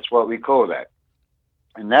 That's what we call that.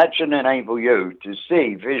 And that should enable you to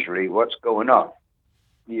see visually what's going on.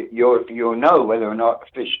 You'll know whether or not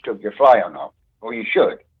a fish took your fly or not, or you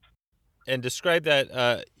should. And describe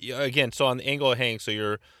that again. So on the angle of hang, so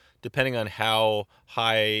you're depending on how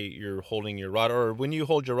high you're holding your rod, or when you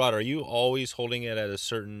hold your rod, are you always holding it at a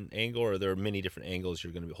certain angle, or are there many different angles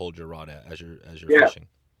you're going to hold your rod at as you're fishing?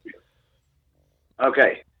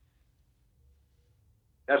 Okay.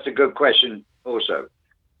 That's a good question also.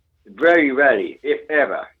 Very rarely, if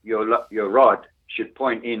ever, your rod should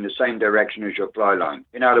point in the same direction as your fly line.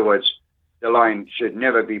 In other words, the line should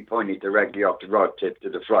never be pointed directly off the rod tip to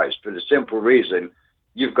the flies, for the simple reason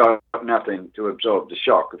you've got nothing to absorb the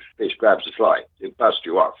shock if a fish grabs the fly. It busts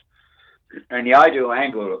you off. And the ideal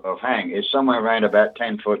angle of hang is somewhere around about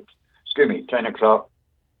 10 o'clock,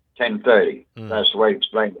 10:30. That's the way to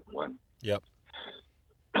explain it. One. Yep.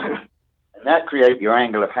 And that creates your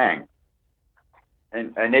angle of hang.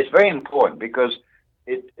 And it's very important because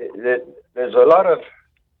there's a lot of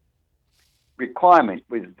requirement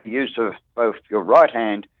with the use of both your right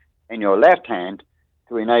hand and your left hand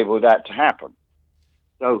to enable that to happen.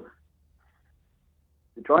 So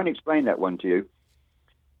to try and explain that one to you,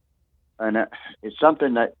 and it's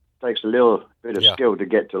something that takes a little bit of skill to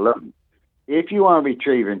get to learn. If you are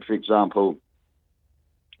retrieving, for example,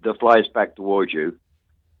 the flies back towards you,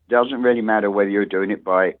 doesn't really matter whether you're doing it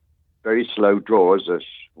by very slow draws of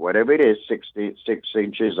whatever it is, 6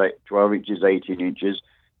 inches, 12 inches, 18 inches,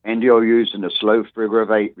 and you're using a slow figure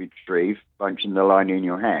of 8 retrieve, bunching the line in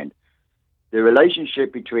your hand. The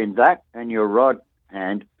relationship between that and your rod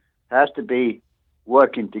hand has to be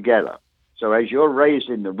working together. So as you're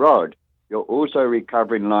raising the rod, you're also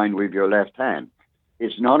recovering line with your left hand.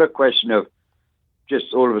 It's not a question of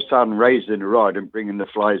just all of a sudden raising the rod and bringing the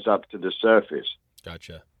flies up to the surface.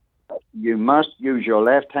 Gotcha. You must use your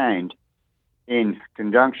left hand in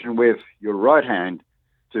conjunction with your right hand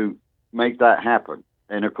to make that happen.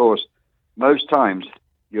 And of course, most times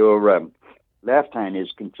your left hand is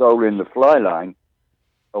controlling the fly line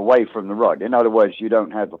away from the rod. In other words, you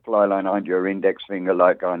don't have the fly line under your index finger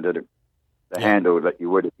like under the handle that you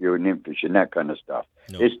would if you were nymph fishing, that kind of stuff.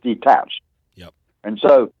 Nope. It's detached. Yep. And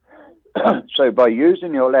so, so by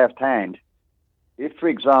using your left hand, if, for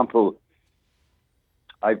example,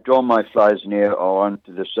 I've drawn my flies near or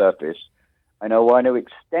onto the surface, and I want to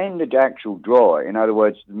extend the actual draw, in other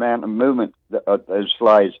words, the amount of movement that those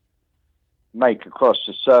flies make across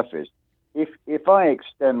the surface, if I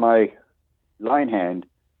extend my line hand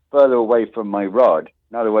further away from my rod,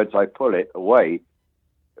 in other words, I pull it away,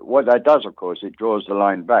 what that does, of course, it draws the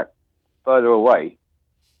line back further away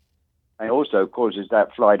and also causes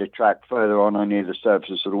that fly to track further on near the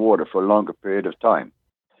surface of the water for a longer period of time.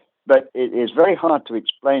 But it is very hard to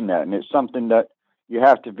explain that, and it's something that you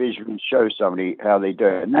have to visually show somebody how they do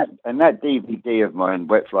it. And that DVD of mine,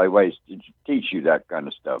 Wet Fly Waste, to teach you that kind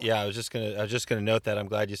of stuff. Yeah, I was just gonna note that. I'm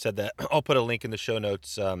glad you said that. I'll put a link in the show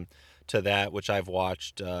notes to that, which I've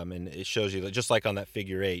watched, and it shows you, just like on that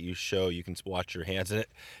figure 8, you can watch your hands, and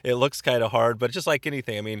it looks kind of hard, but just like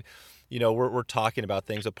anything, I mean, you know, we're talking about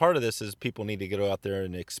things, but part of this is people need to go out there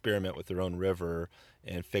and experiment with their own river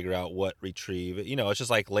and figure out what retrieve. You know, it's just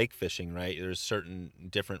like lake fishing, right? There's certain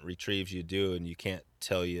different retrieves you do, and you can't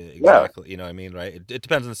tell you exactly, you know what I mean, right? It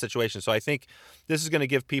depends on the situation. So I think this is going to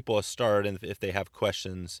give people a start, and if they have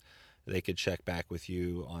questions, they could check back with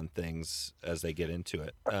you on things as they get into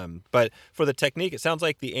it. But for the technique, it sounds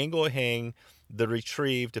like the angle of hang, the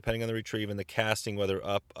retrieve, depending on the retrieve, and the casting, whether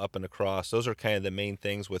up and across, those are kind of the main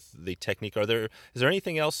things with the technique. Is there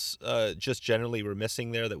anything else just generally we're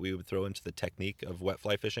missing there that we would throw into the technique of wet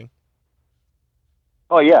fly fishing?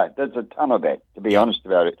 Oh, yeah, there's a ton of it, to be honest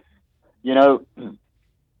about it. You know,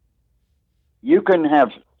 you can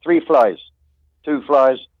have 3 flies, 2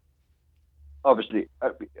 flies. Obviously,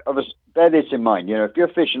 bear this in mind. You know, if you're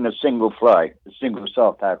fishing a single fly, a single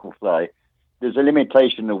soft tackle fly, there's a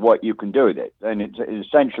limitation of what you can do with it. And it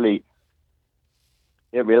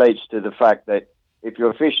relates to the fact that if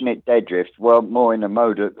you're fishing it dead drift, well, more in the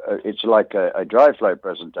mode of, it's like a dry fly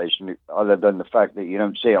presentation, other than the fact that you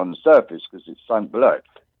don't see it on the surface because it's sunk below.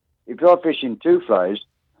 If you're fishing 2 flies,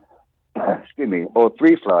 excuse me, or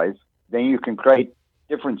 3 flies, then you can create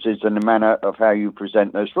differences in the manner of how you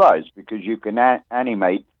present those flies, because you can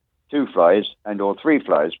animate 2 flies and or 3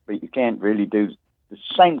 flies, but you can't really do the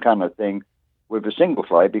same kind of thing with a single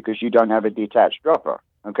fly because you don't have a detached dropper.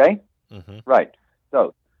 Okay? Mm-hmm. Right.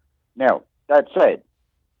 So, now, that said,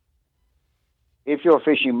 if you're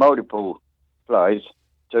fishing multiple flies,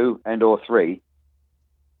 2 and or 3,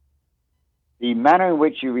 the manner in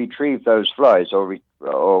which you retrieve those flies, or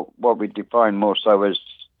what we define more so as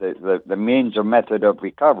the means or method of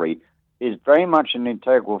recovery, is very much an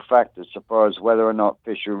integral factor so far as whether or not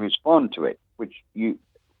fish will respond to it, which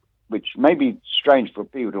may be strange for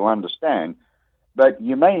people to understand, but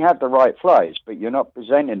you may have the right flies, but you're not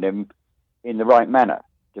presenting them in the right manner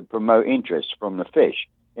to promote interest from the fish.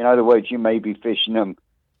 In other words, you may be fishing them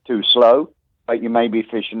too slow, but you may be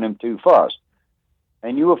fishing them too fast.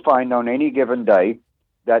 And you will find on any given day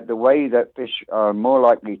that the way that fish are more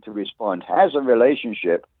likely to respond has a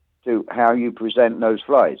relationship to how you present those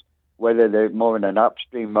flies, whether they're more in an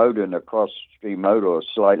upstream mode and a cross-stream mode or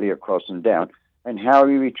slightly across and down, and how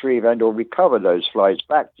you retrieve and or recover those flies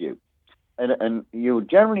back to you. And you'll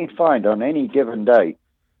generally find on any given day,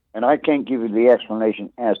 and I can't give you the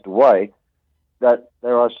explanation as to why, that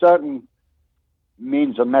there are certain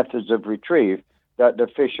means or methods of retrieve that the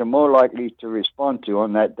fish are more likely to respond to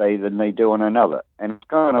on that day than they do on another. And it's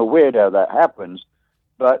kind of weird how that happens,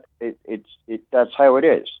 but that's how it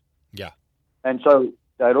is. Yeah. And so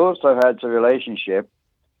that also has a relationship,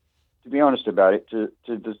 to be honest about it, to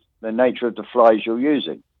the nature of the flies you're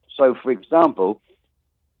using. So, for example,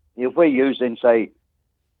 if we're using, say,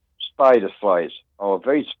 spider flies or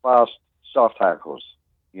very fast soft hackles,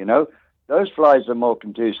 you know, those flies are more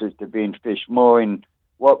conducive to being fished more in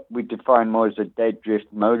what we define more as a dead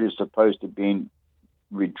drift mode, as opposed to being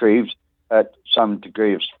retrieved at some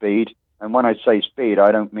degree of speed. And when I say speed,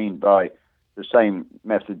 I don't mean by the same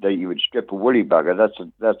method that you would strip a woolly bugger.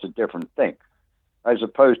 That's a different thing, as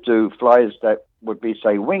opposed to flies that would be,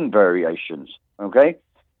 say, wing variations. Okay,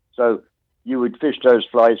 so you would fish those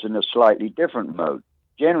flies in a slightly different mode,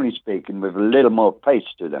 generally speaking, with a little more pace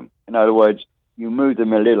to them. In other words, you move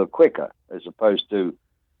them a little quicker, as opposed to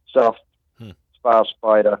soft, sparse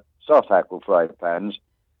spider, soft hackle fly patterns,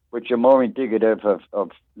 which are more indicative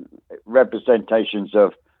of representations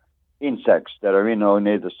of insects that are in or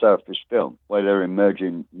near the surface film, whether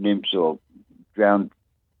emerging nymphs or drowned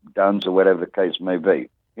duns or whatever the case may be.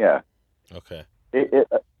 Yeah. Okay.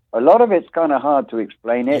 A lot of it's kind of hard to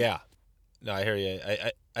explain it. Yeah. No, I hear you.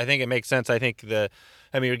 I think it makes sense. I think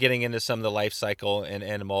you're getting into some of the life cycle and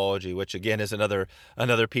entomology, which again is another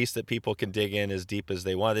piece that people can dig in as deep as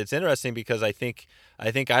they want. It's interesting because I think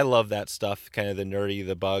I love that stuff, kind of the nerdy,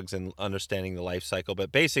 the bugs and understanding the life cycle.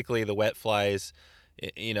 But basically the wet flies,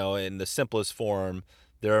 you know, in the simplest form,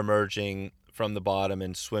 they're emerging from the bottom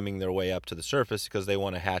and swimming their way up to the surface because they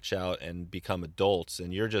want to hatch out and become adults.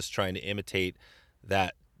 And you're just trying to imitate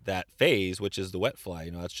that phase, which is the wet fly.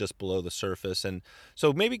 You know, it's just below the surface. And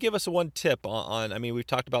so maybe give us one tip on, I mean, we've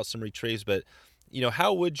talked about some retrieves, but, you know,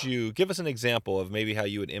 how would you give us an example of maybe how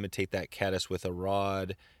you would imitate that caddis with a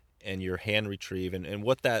rod and your hand retrieve and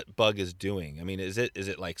what that bug is doing? I mean, is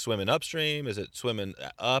it like swimming upstream? Is it swimming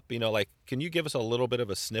up? You know, like, can you give us a little bit of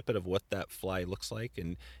a snippet of what that fly looks like?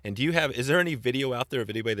 And is there any video out there of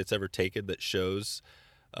anybody that's ever taken that shows,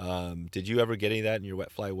 did you ever get any of that in your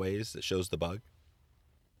wet fly ways that shows the bug?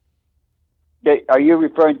 Are you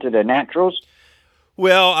referring to the naturals?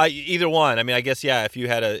 Well, either one. I mean, I guess, yeah, if you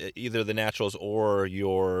had either the naturals or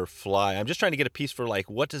your fly. I'm just trying to get a piece for, like,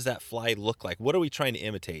 what does that fly look like? What are we trying to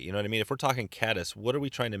imitate? You know what I mean? If we're talking caddis, what are we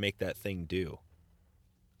trying to make that thing do?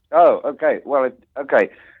 Oh, okay. Well,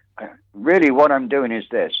 okay. Really what I'm doing is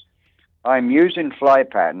this. I'm using fly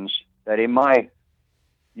patterns that in my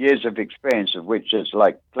years of experience, of which is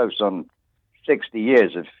like close on 60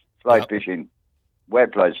 years of fly fishing,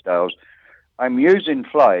 wet fly styles, I'm using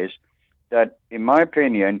flies that, in my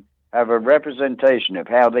opinion, have a representation of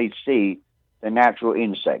how they see the natural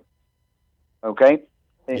insect. Okay?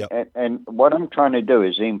 Yep. And what I'm trying to do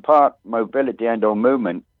is impart mobility and or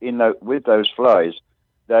movement with those flies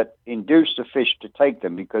that induce the fish to take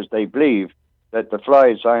them, because they believe that the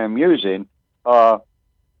flies I am using are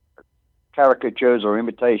caricatures or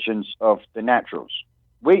imitations of the naturals.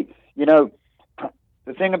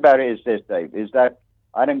 The thing about it is this, Dave, is that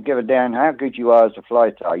I don't give a damn how good you are as a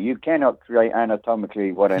fly tie. You cannot create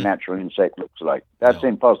anatomically what a natural insect looks like. That's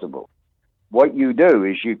impossible. What you do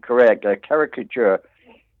is you correct a caricature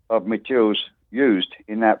of materials used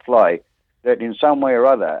in that fly that in some way or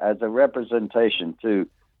other as a representation to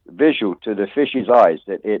visual to the fish's eyes,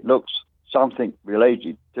 that it looks something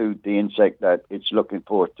related to the insect that it's looking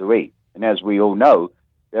for to eat. And as we all know,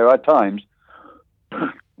 there are times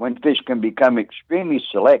when fish can become extremely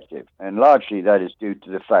selective, and largely that is due to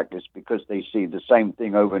the fact it's because they see the same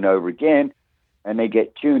thing over and over again, and they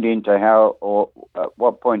get tuned into how or at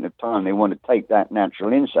what point of time they want to take that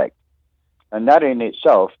natural insect. And that in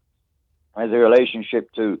itself has a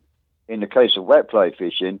relationship to, in the case of wet fly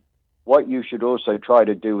fishing, what you should also try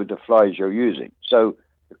to do with the flies you're using. So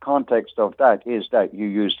the context of that is that you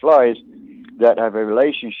use flies that have a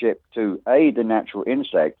relationship to A, the natural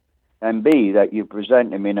insect, and B, that you present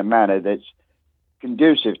them in a manner that's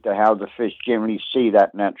conducive to how the fish generally see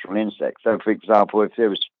that natural insect. So, for example, if there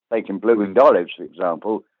was taking blue-winged olives, for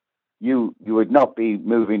example, you would not be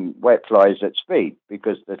moving wet flies at speed,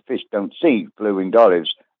 because the fish don't see blue-winged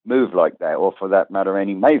olives move like that, or for that matter,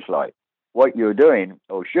 any mayfly. What you're doing,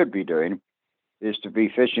 or should be doing, is to be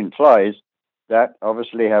fishing flies that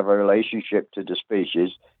obviously have a relationship to the species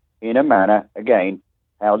in a manner, again,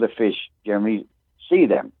 how the fish generally see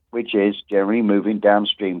them, which is generally moving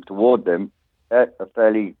downstream toward them at a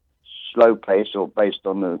fairly slow pace or based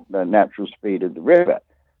on the natural speed of the river.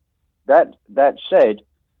 That said,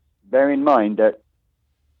 bear in mind that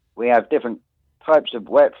we have different types of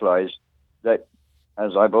wet flies that,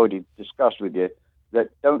 as I've already discussed with you, that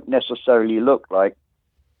don't necessarily look like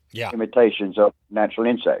imitations of natural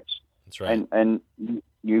insects. That's right. And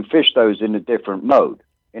you fish those in a different mode.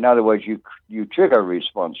 In other words, you trigger a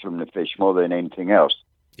response from the fish more than anything else,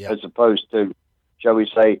 as opposed to, shall we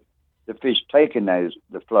say, the fish taking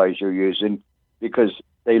the flies you're using because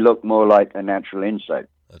they look more like a natural insect.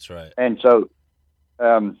 That's right. And so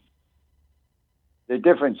the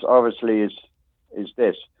difference obviously is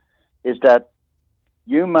that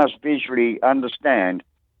you must visually understand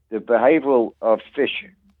the behavioral of fish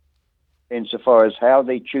insofar as how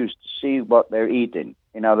they choose to see what they're eating.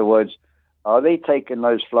 In other words, are they taking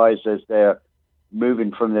those flies as they're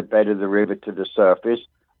moving from the bed of the river to the surface?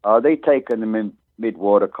 Are they taking them in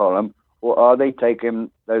mid-water column, or are they taking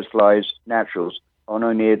those flies, naturals, on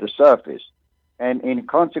or near the surface? And in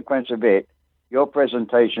consequence of it, your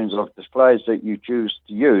presentations of the flies that you choose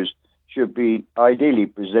to use should be ideally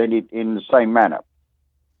presented in the same manner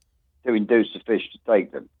to induce the fish to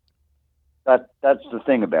take them. That's the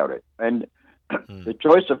thing about it. And the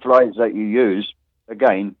choice of flies that you use,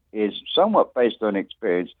 again, is somewhat based on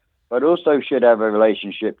experience, but also should have a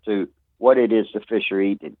relationship to what it is the fish are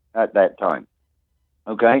eating at that time.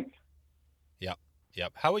 Okay?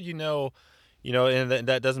 Yep. How would you know, and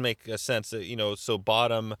that doesn't make sense, so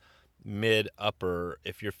bottom, mid, upper,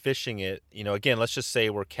 if you're fishing it, again, let's just say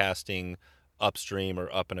we're casting upstream or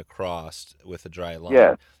up and across with a dry line.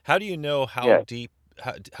 Yeah. How do you know how deep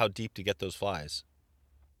to get those flies?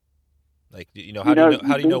 Like, how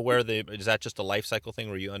do you know where is that just a life cycle thing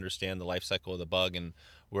where you understand the life cycle of the bug and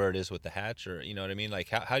where it is with the hatch, or, you know what I mean? Like,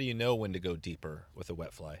 how do you know when to go deeper with a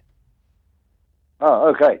wet fly? Oh,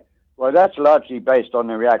 okay. Well, that's largely based on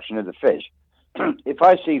the reaction of the fish. If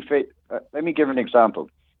I see fish, let me give an example.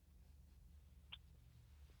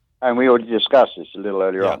 And we already discussed this a little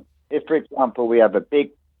earlier on. If, for example, we have a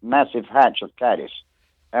big, massive hatch of caddis,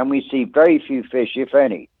 and we see very few fish, if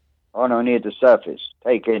any, on or near the surface,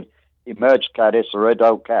 taking emerged caddis or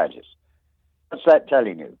adult caddis, what's that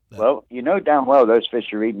telling you? Well, you know damn well those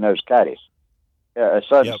fish are eating those caddis at a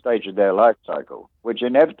certain stage of their life cycle, which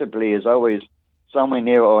inevitably is always somewhere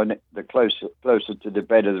near or the closer to the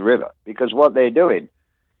bed of the river. Because what they're doing,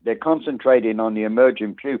 they're concentrating on the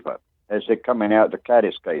emerging pupa as they're coming out of the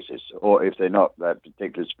caddis cases, or if they're not that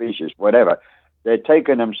particular species, whatever. They're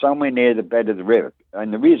taking them somewhere near the bed of the river.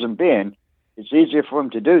 And the reason being, it's easier for them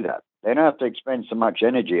to do that. They don't have to expend so much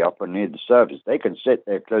energy up and near the surface. They can sit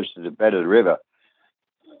there close to the bed of the river,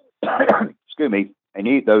 excuse me, and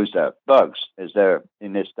eat those bugs as they're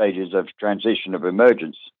in their stages of transition of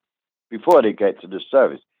emergence before they get to the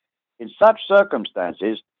surface. In such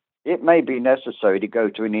circumstances, it may be necessary to go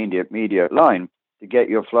to an intermediate line to get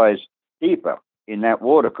your flies deeper in that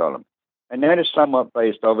water column. And that is somewhat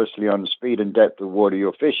based, obviously, on the speed and depth of water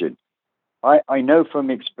you're fishing. I know from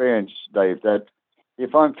experience, Dave, that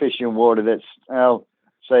if I'm fishing water that's,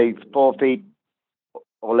 say, 4 feet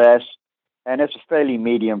or less, and it's a fairly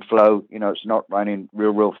medium flow, it's not running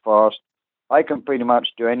real fast, I can pretty much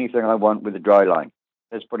do anything I want with a dry line.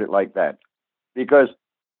 Let's put it like that. Because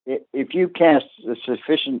if you cast a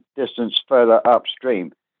sufficient distance further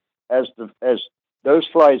upstream, as those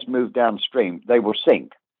flies move downstream, they will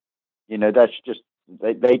sink. That's just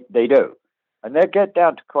they do, and they get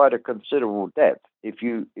down to quite a considerable depth if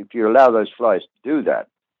you allow those flies to do that.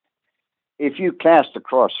 If you cast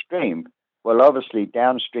across stream, well, obviously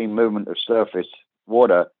downstream movement of surface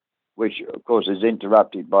water, which of course is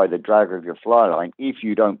interrupted by the drag of your fly line, if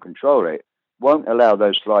you don't control it, won't allow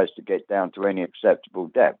those flies to get down to any acceptable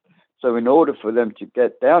depth. So in order for them to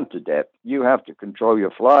get down to depth, you have to control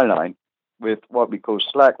your fly line with what we call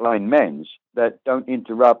slackline mends that don't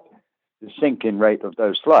interrupt the sinking rate of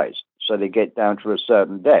those flies, so they get down to a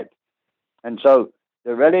certain depth. And so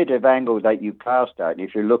the relative angle that you cast at,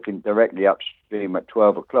 if you're looking directly upstream at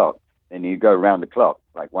 12 o'clock, and you go around the clock,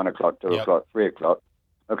 like 1 o'clock, 2 o'clock, 3 o'clock,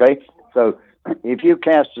 okay? So if you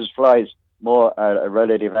cast those flies more at a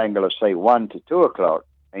relative angle of, say, 1 to 2 o'clock,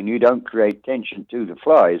 and you don't create tension to the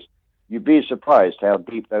flies, you'd be surprised how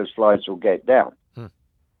deep those flies will get down.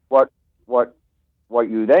 What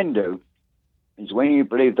you then do is when you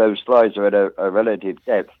believe those flies are at a relative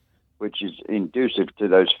depth, which is inducive to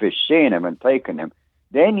those fish seeing them and taking them,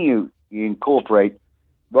 then you incorporate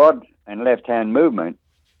rod and left-hand movement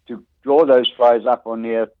to draw those flies up on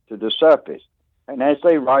the earth to the surface. And as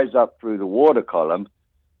they rise up through the water column,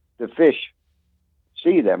 the fish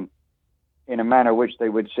see them in a manner which they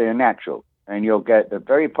would see a natural. And you'll get a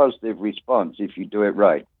very positive response if you do it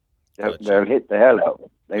right. They'll hit the hell out of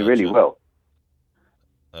it. They really will.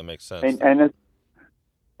 That makes sense.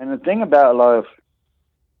 And the thing about a lot of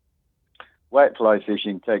wet fly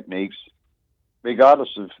fishing techniques,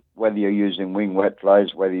 regardless of whether you're using wing wet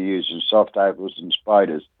flies, whether you're using soft tackles and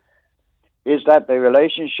spiders, is that the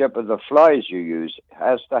relationship of the flies you use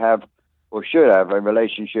has to have or should have a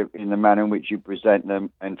relationship in the manner in which you present them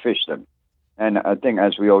and fish them. And I think,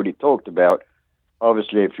 as we already talked about,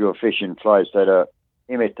 obviously if you're fishing flies that are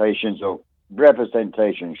imitations or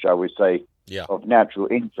representations, shall we say, of natural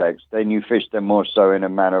insects, then you fish them more so in a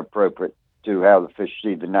manner appropriate to how the fish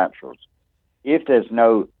see the naturals. If there's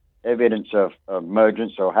no evidence of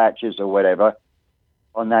emergence or hatches or whatever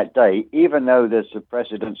on that day, even though there's the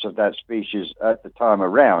precedence of that species at the time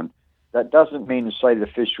around, that doesn't mean to say the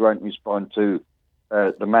fish won't respond to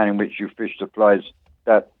the manner in which you fish the flies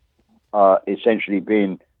that are essentially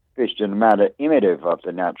being fished in a manner imitative of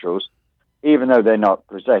the naturals, even though they're not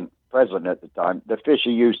present at the time. The fish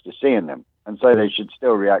are used to seeing them, and so they should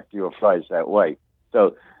still react to your flies that way.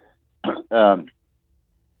 So, and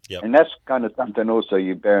that's kind of something also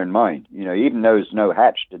you bear in mind. Even though there's no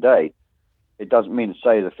hatch today, it doesn't mean to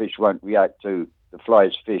say the fish won't react to the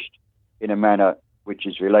flies fished in a manner which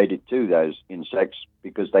is related to those insects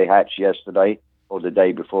because they hatched yesterday or the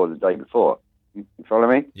day before the day before. You follow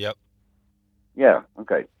me? Yep. Yeah.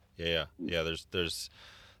 Okay. Yeah. There's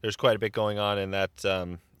quite a bit going on in that.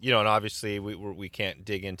 And obviously we can't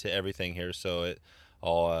dig into everything here, so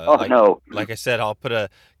like I said, I'll put a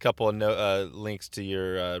couple of links to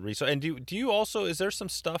your resource. And do you also, is there some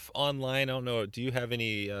stuff online? I don't know. Do you have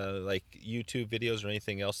any like YouTube videos or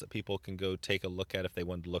anything else that people can go take a look at if they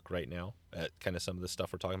wanted to look right now at kind of some of the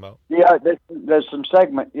stuff we're talking about? Yeah, there's some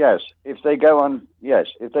segment. Yes, if they go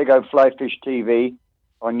Fly Fish TV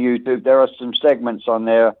on YouTube, there are some segments on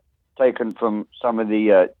there taken from some of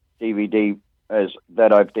the DVD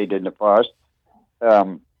that I've did in the past.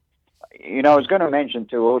 I was going to mention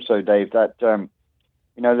too also, Dave, that,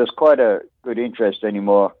 there's quite a good interest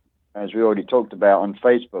anymore, as we already talked about, on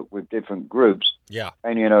Facebook with different groups. Yeah.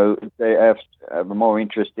 And, they have more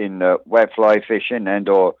interest in wet fly fishing and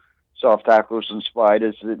or soft tackles and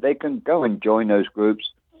spiders. They can go and join those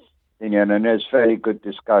groups. And there's fairly good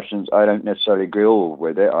discussions. I don't necessarily agree all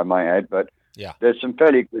with it, I might add, but there's some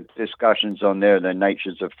fairly good discussions on there, the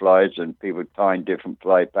natures of flies and people tying different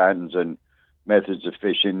fly patterns and methods of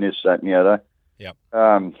fishing, this, that, and the other. Yep.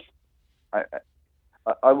 I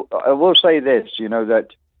will say this, that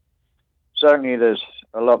certainly there's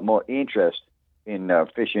a lot more interest in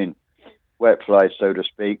fishing wet flies, so to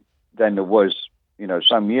speak, than there was,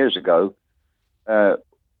 some years ago. I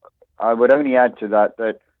would only add to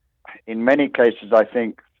that in many cases, I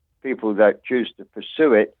think people that choose to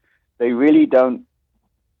pursue it, they really don't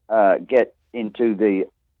get into the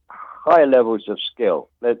higher levels of skill.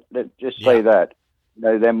 Let's just say that.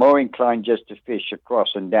 They're more inclined just to fish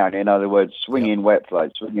across and down. In other words, swinging wet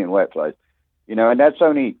flies. And that's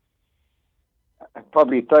only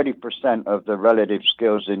probably 30% of the relative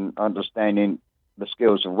skills in understanding the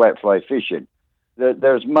skills of wet fly fishing.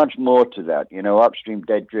 There's much more to that. Upstream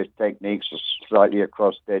dead drift techniques, or slightly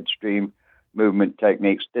across dead stream movement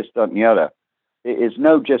techniques, this, that, and the other. It's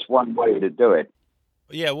no just one way to do it.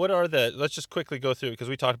 Yeah, what are let's just quickly go through, because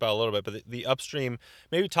we talked about it a little bit, but the upstream,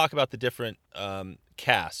 maybe talk about the different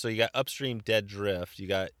casts. So you got upstream dead drift, you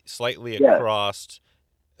got slightly across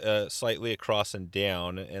and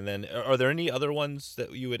down, and then are there any other ones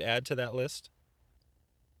that you would add to that list?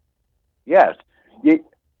 Yes.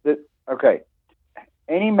 Okay.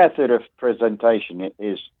 Any method of presentation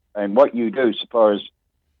is, and what you do as far as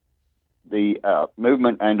the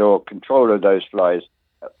movement and or control of those flies,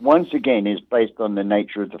 once again, is based on the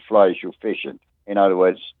nature of the flies you're fishing. In other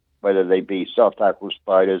words, whether they be soft hackle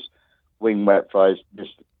spiders, wing wet flies,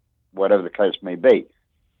 just whatever the case may be.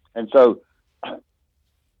 And so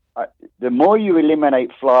the more you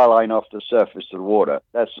eliminate fly line off the surface of the water,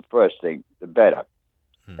 that's the first thing, the better.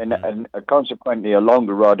 Mm-hmm. And consequently, a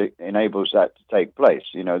longer rod enables that to take place.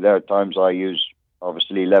 There are times I use,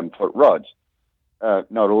 obviously, 11-foot rods.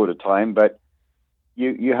 Not all the time, but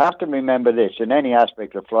you have to remember this in any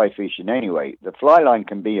aspect of fly fishing anyway. The fly line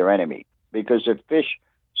can be your enemy, because if fish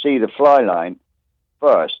see the fly line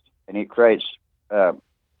first and it creates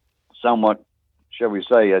somewhat, shall we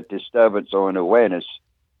say, a disturbance or an awareness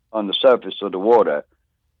on the surface of the water,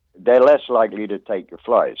 they're less likely to take your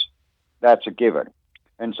flies. That's a given.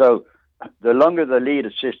 And so the longer the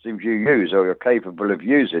leader systems you use or you're capable of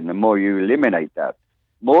using, the more you eliminate that.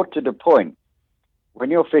 More to the point,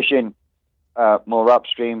 when you're fishing more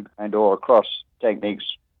upstream and or across techniques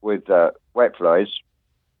with wet flies,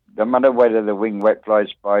 no matter whether they're wing wet flies,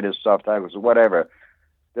 spiders, soft hackles, or whatever,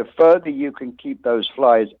 the further you can keep those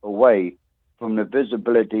flies away from the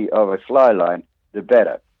visibility of a fly line, the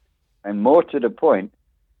better. And more to the point,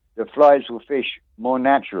 the flies will fish more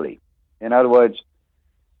naturally. In other words,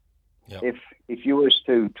 if you was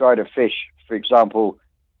to try to fish, for example,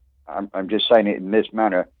 I'm just saying it in this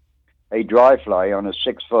manner, a dry fly on a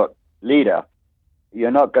 6-foot leader,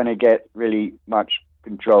 you're not going to get really much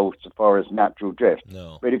control so far as natural drift.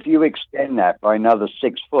 No. But if you extend that by another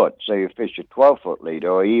 6 foot, so you fish a 12-foot leader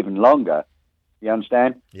or even longer, you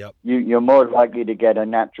understand? Yep. You're more likely to get a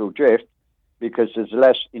natural drift because there's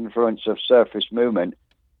less influence of surface movement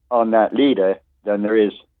on that leader than there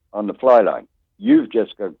is on the fly line. You've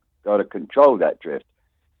just got to control that drift.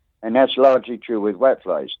 And that's largely true with wet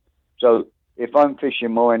flies. So if I'm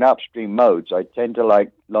fishing more in upstream modes, I tend to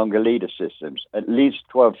like longer leader systems, at least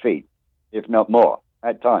 12 feet, if not more,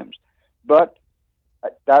 at times. But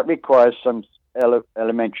that requires some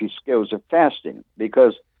elementary skills of casting,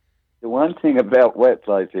 because the one thing about wet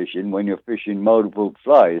fly fishing, when you're fishing multiple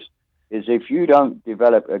flies, is if you don't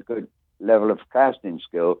develop a good level of casting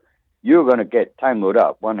skill, you're going to get tangled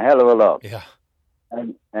up one hell of a lot. Yeah.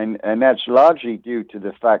 And that's largely due to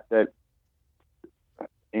the fact that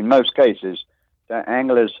in most cases, the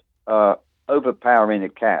anglers are overpowering the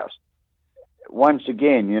cast. Once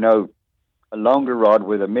again, a longer rod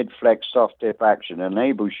with a mid-flex soft tip action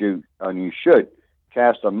enables you, and you should,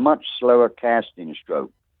 cast a much slower casting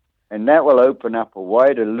stroke. And that will open up a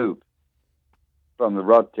wider loop from the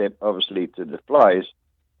rod tip, obviously, to the flies,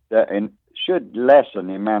 and should lessen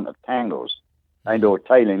the amount of tangles and or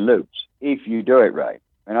tailing loops if you do it right.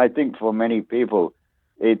 And I think for many people,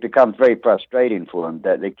 it becomes very frustrating for them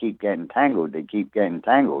that they keep getting tangled.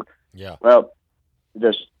 Yeah. Well,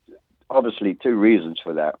 there's obviously two reasons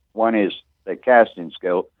for that. One is their casting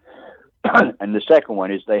skill, and the second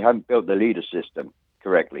one is they haven't built the leader system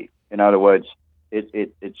correctly. In other words,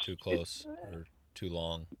 it's too close or too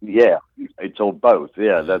long. Yeah, it's all both.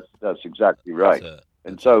 Yeah, that's exactly right.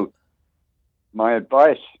 And so my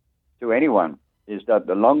advice to anyone is that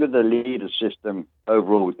the longer the leader system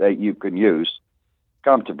overall that you can use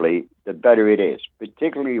comfortably, the better it is,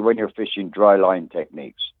 particularly when you're fishing dry line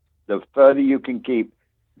techniques. The further you can keep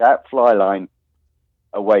that fly line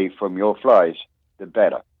away from your flies, the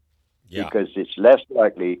better. Yeah. Because it's less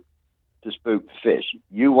likely to spook the fish.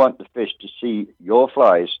 You want the fish to see your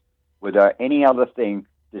flies without any other thing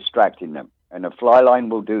distracting them. And a fly line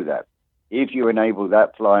will do that. If you enable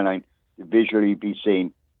that fly line to visually be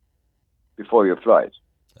seen before your flies.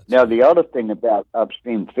 Now, the other thing about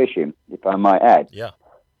upstream fishing, if I might add,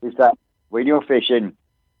 is that when you're fishing,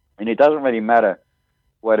 and it doesn't really matter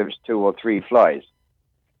whether it's 2 or 3 flies,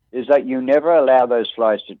 is that you never allow those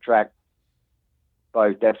flies to track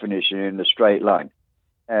by definition in a straight line.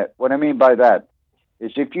 What I mean by that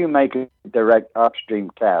is if you make a direct upstream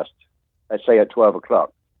cast, let's say at 12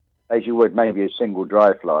 o'clock, as you would maybe a single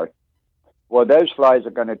dry fly, well, those flies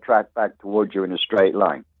are going to track back towards you in a straight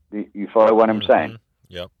line. You follow what I'm saying?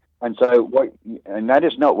 Yep. And so and that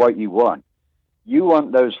is not what you want. You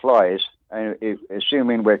want those flies, and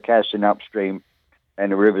assuming we're casting upstream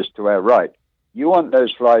and the river's to our right, you want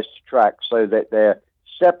those flies to track so that they're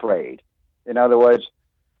separated. In other words,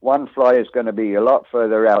 one fly is going to be a lot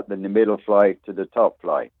further out than the middle fly to the top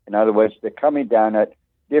fly. In other words, they're coming down at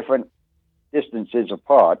different distances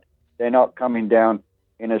apart. They're not coming down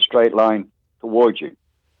in a straight line towards you.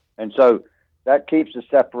 And so that keeps the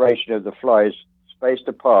separation of the flies spaced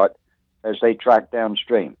apart as they track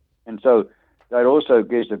downstream. And so that also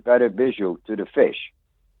gives a better visual to the fish.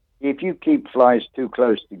 If you keep flies too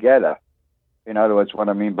close together, in other words, what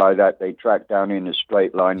I mean by that, they track down in a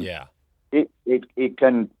straight line. Yeah. It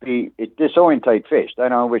can disorientate fish. They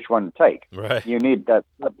don't know which one to take. Right. You need that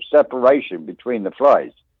separation between the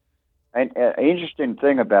flies. And an interesting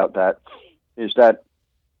thing about that is that,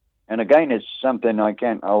 and again, it's something I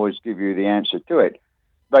can't always give you the answer to it,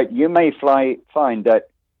 but you may find that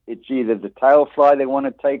it's either the tail fly they want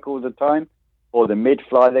to take all the time, or the mid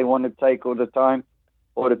fly they want to take all the time,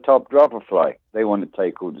 or the top dropper fly they want to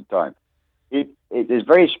take all the time. It is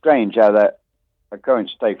very strange how that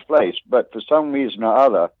occurrence takes place, but for some reason or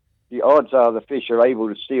other, the odds are the fish are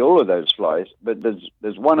able to see all of those flies, but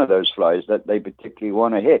there's one of those flies that they particularly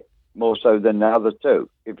want to hit, more so than the other two,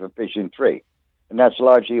 if you're fishing 3. And that's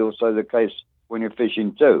largely also the case when you're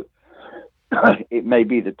fishing 2. It may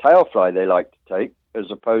be the tail fly they like to take,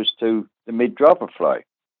 as opposed to the mid-dropper fly.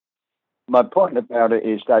 My point about it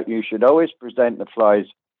is that you should always present the flies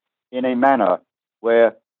in a manner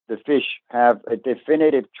where the fish have a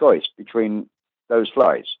definitive choice between those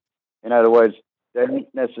flies. In other words, they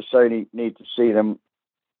don't necessarily need to see them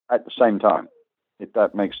at the same time, if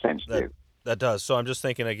that makes sense to you. That does. So I'm just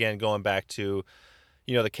thinking, again, going back to,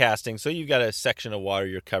 the casting. So you've got a section of water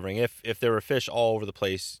you're covering. If there were fish all over the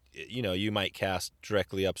place, you might cast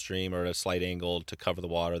directly upstream or at a slight angle to cover the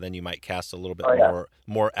water. Then you might cast a little bit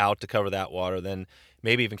more out to cover that water. Then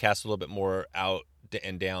maybe even cast a little bit more out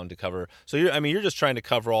and down to cover. So you're just trying to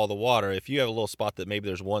cover all the water. If you have a little spot that maybe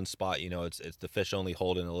there's one spot, it's the fish only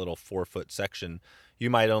holding a little 4-foot section, you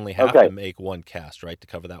might only have to make one cast, right, to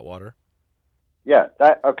cover that water. Yeah,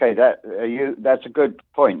 that's a good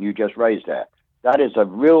point you just raised there. That is a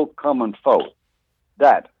real common fault,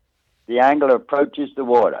 that the angler approaches the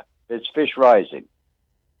water, there's fish rising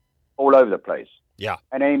all over the place. Yeah.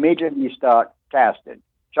 And they immediately start casting,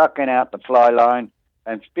 chucking out the fly line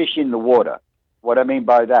and fishing the water. What I mean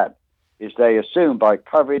by that is they assume by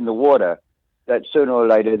covering the water that sooner or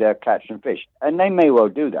later they're catching fish. And they may well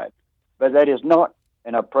do that, but that is not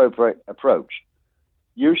an appropriate approach.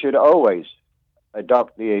 You should always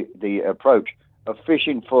adopt the approach of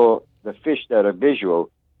fishing for the fish that are visual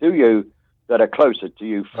to you, that are closer to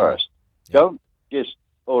you first. Yeah. Don't just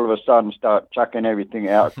all of a sudden start chucking everything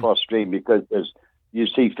out cross stream because you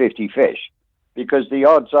see 50 fish. Because the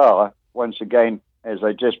odds are, once again, as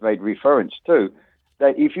I just made reference to,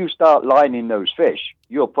 that if you start lining those fish,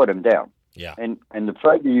 you'll put them down. Yeah. And the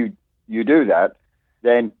further you do that,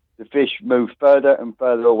 then the fish move further and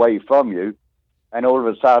further away from you, and all of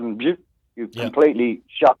a sudden you completely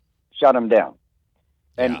shut them down.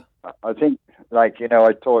 And I think, I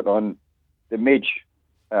taught on the Midge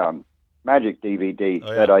Magic DVD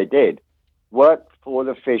that I did, work for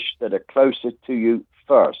the fish that are closer to you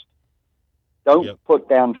first. Don't put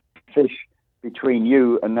down fish between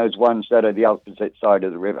you and those ones that are the opposite side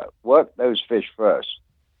of the river. Work those fish first.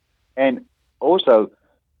 And also,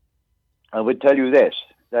 I would tell you this,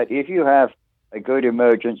 that if you have a good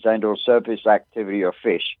emergence and or surface activity of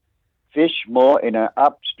fish more in an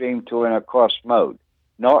upstream to an across mode,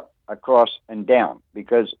 not across and down.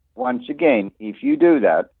 Because once again, if you do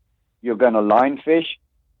that, you're going to line fish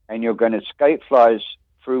and you're going to escape flies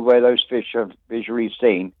through where those fish are visually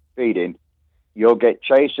seen feeding. You'll get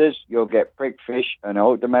chasers, you'll get prick fish, and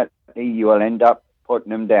ultimately you will end up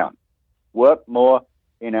putting them down. Work more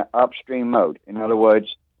in an upstream mode. In other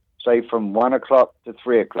words, say from 1 o'clock to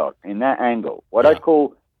 3 o'clock in that angle. What I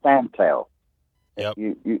call fantail. Yep.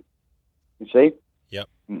 You see? Yep.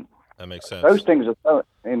 That makes sense. Those things are so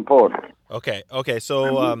important. Okay.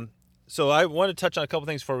 So, so I want to touch on a couple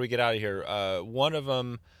things before we get out of here. One of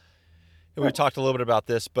them, we talked a little bit about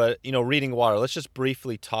this, but reading water. Let's just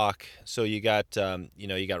briefly talk. So you got,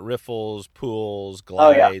 you got riffles, pools,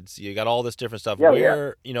 glides. You got all this different stuff.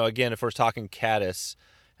 Again, if we're talking caddis,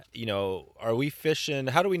 are we fishing?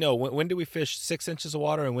 How do we know when do we fish 6 inches of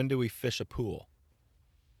water and when do we fish a pool?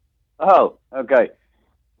 Oh, okay.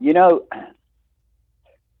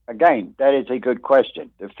 again, that is a good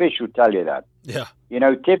question. The fish will tell you that. Yeah.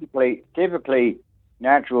 Typically,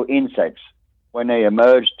 natural insects, when they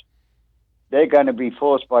emerged, they're going to be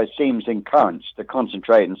forced by seams in currents to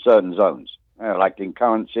concentrate in certain zones, like in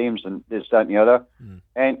current seams and this, that, and the other.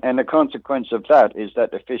 And the consequence of that is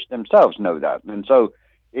that the fish themselves know that. And so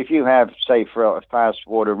if you have, say, for a fast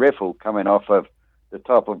water riffle coming off of the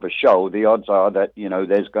top of a shoal, the odds are that,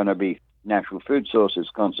 there's going to be natural food sources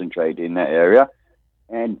concentrated in that area.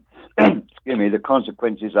 And, excuse me, the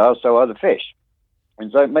consequences are so are the fish.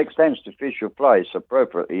 And so it makes sense to fish your flies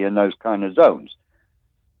appropriately in those kind of zones.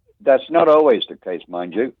 That's not always the case,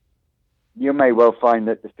 mind you. You may well find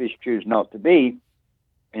that the fish choose not to be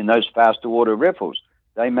in those faster water riffles.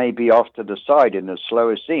 They may be off to the side in the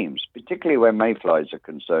slower seams, particularly when mayflies are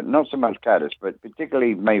concerned. Not so much caddis, but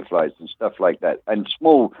particularly mayflies and stuff like that. And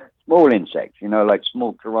small insects, like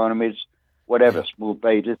small chironomids, whatever, small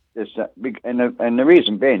betas. And the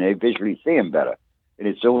reason being, they visually see them better. And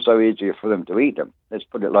it's also easier for them to eat them. Let's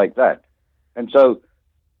put it like that. And so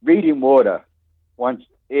reading water once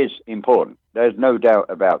is important. There's no doubt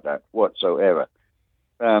about that whatsoever.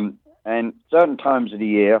 And certain times of the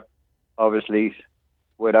year, obviously,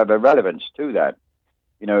 would have a relevance to that.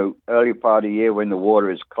 Early part of the year when the water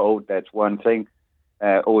is cold, that's one thing.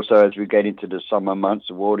 Also, as we get into the summer months,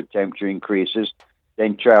 the water temperature increases.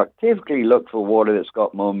 Then trout typically look for water that's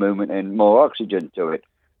got more movement and more oxygen to it.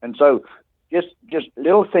 And so just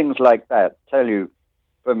little things like that tell you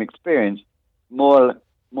from experience more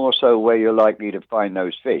so where you're likely to find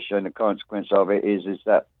those fish. And the consequence of it is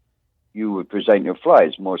that you would present your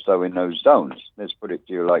flies more so in those zones. Let's put it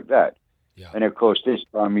to you like that. Yeah. And of course, this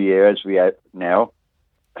time of year, as we have now,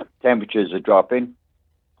 temperatures are dropping.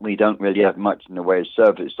 We don't really have much in the way of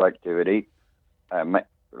surface activity.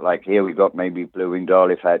 Like here, we've got maybe blue-winged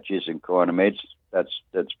olive hatches and chironomids.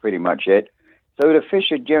 That's pretty much it. So the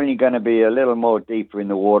fish are generally going to be a little more deeper in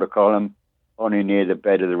the water column, only near the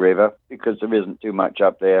bed of the river, because there isn't too much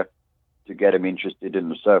up there to get them interested in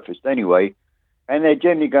the surface anyway. And they're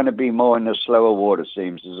generally going to be more in the slower water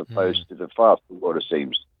seams as opposed to the faster water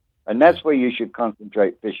seams. And that's where you should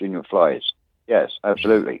concentrate fishing your flies. Yes,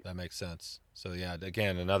 absolutely. Yeah, that makes sense. So yeah,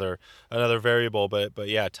 again, another variable, but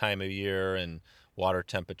yeah, time of year and water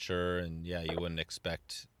temperature, and yeah, you wouldn't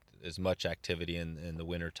expect as much activity in the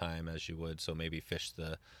winter time as you would. So maybe fish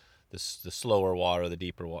the slower water, the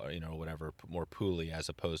deeper water, whatever, more pooly, as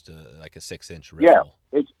opposed to like a 6-inch riffle.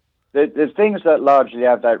 Yeah, it's the things that largely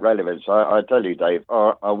have that relevance. I tell you, Dave,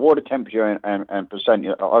 are water temperature and percent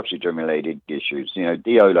oxygen related issues.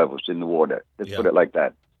 DO levels in the water. Let's put it like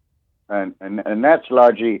that. And that's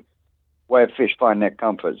largely where fish find their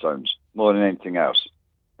comfort zones more than anything else.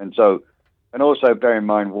 And so, and also bear in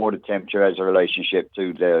mind, water temperature has a relationship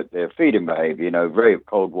to their feeding behavior. Very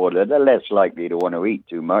cold water, they're less likely to want to eat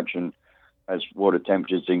too much. And as water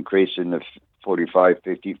temperatures increase in the 45,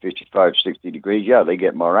 50, 55, 60 degrees, they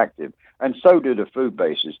get more active. And so do the food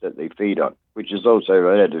bases that they feed on, which is also a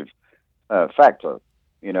relative factor,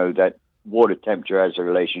 that water temperature has a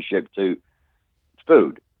relationship to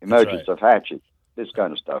food, emergence of hatches, this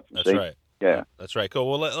kind of stuff. That's see? right. Yeah. That's right. Cool.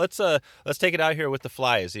 Well, let's take it out here with the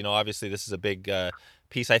flies. Obviously this is a big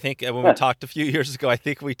piece. I think when we talked a few years ago, I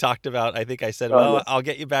think I said, well, I'll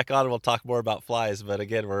get you back on and we'll talk more about flies. But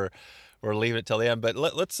again, we're leaving it till the end. But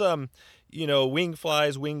let's wing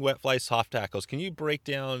flies, wing wet flies, soft tackles. Can you break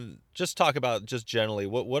down, just talk about just generally,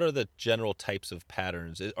 what are the general types of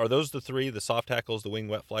patterns? Are those the three, the soft tackles, the wing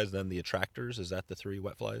wet flies, and then the attractors? Is that the three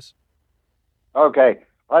wet flies? Okay.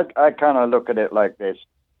 I kind of look at it like this.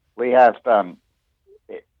 We have,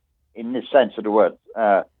 in this sense of the word,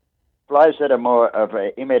 flies that are more of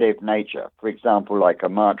an imitative nature. For example, like a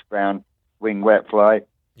March brown wing wet fly,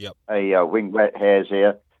 a wing wet hare's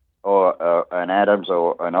ear, or an Adams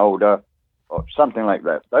or an Alder, or something like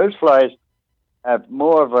that. Those flies have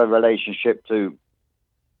more of a relationship to,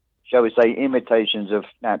 shall we say, imitations of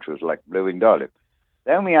naturals, like blue-winged olive.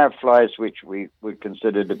 Then we have flies which we would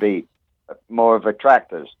consider to be more of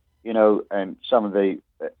attractors, and some of the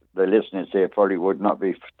listeners here probably would not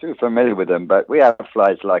be too familiar with them, but we have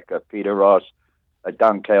flies like a Peter Ross, a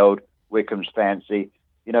Dunkeld, Wickham's Fancy.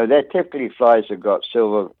 They're typically flies that got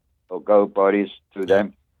silver or gold bodies to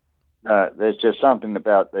them. There's just something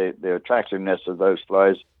about the attractiveness of those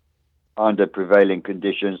flies under prevailing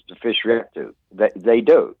conditions the fish react to. They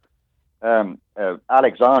do.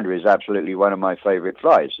 Alexander is absolutely one of my favorite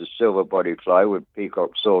flies, a silver-bodied fly with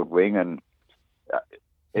peacock sword wing, and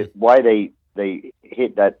why they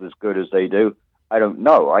hit that as good as they do, I don't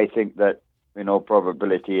know. I think that in all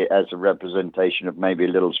probability as a representation of maybe a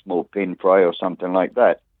little small pin fry or something like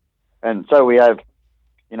that. And so we have,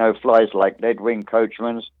 flies like lead-wing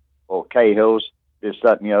coachmans, or Cahills, this,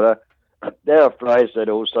 that, and the other. There are flies that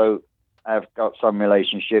also have got some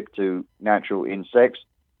relationship to natural insects,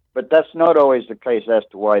 but that's not always the case as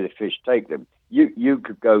to why the fish take them. You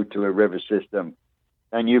could go to a river system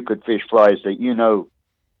and you could fish flies that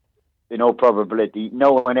in all probability,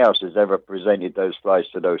 no one else has ever presented those flies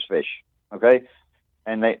to those fish. Okay,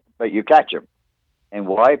 but you catch them, and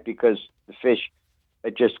why? Because the fish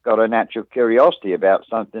have just got a natural curiosity about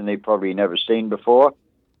something they've probably never seen before,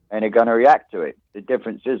 and they're going to react to it. The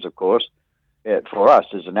difference is, of course, for us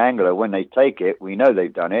as an angler, when they take it, we know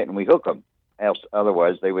they've done it, and we hook them.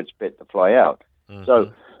 Otherwise, they would spit the fly out. Mm-hmm.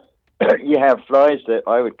 So you have flies that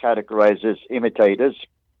I would categorize as imitators,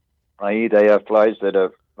 i.e. they are flies that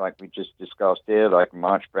are, like we just discussed here, like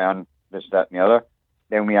March brown, this, that, and the other.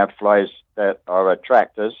 Then we have flies that are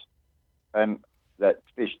attractors and that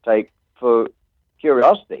fish take for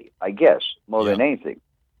curiosity, I guess, more than anything.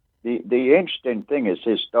 The interesting thing is,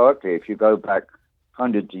 historically, if you go back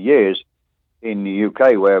hundreds of years in the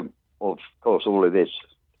UK, where, of course, all of this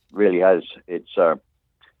really has its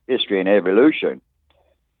history and evolution,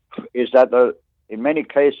 is that in many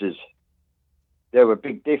cases there were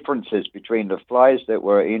big differences between the flies that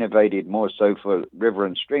were innovated more so for river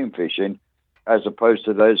and stream fishing as opposed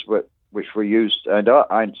to those which were used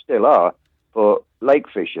and still are for lake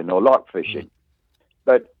fishing or loch fishing.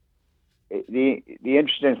 But the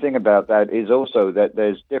interesting thing about that is also that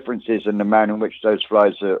there's differences in the manner in which those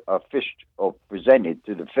flies are fished or presented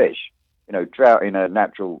to the fish. You know, trout in a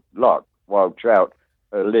natural loch, wild trout,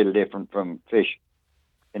 are a little different from fish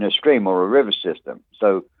in a stream or a river system.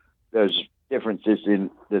 So there's differences in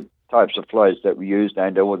the types of flies that were used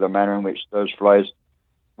and or the manner in which those flies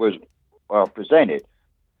are presented.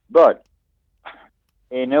 But,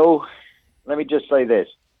 let me just say this.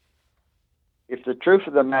 If the truth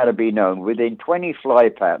of the matter be known, within 20 fly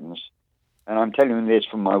patterns, and I'm telling you this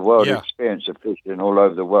from my world experience of fishing all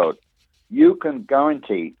over the world, you can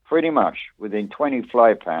guarantee pretty much within 20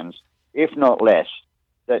 fly patterns, if not less,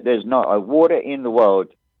 that there's not a water in the world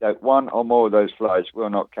that one or more of those flies will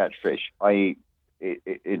not catch fish, i.e.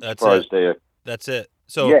 That's it.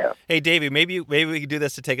 So, Hey, Davy, maybe we can do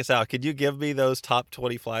this to take us out. Could you give me those top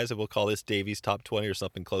 20 flies, and we'll call this Davy's top 20 or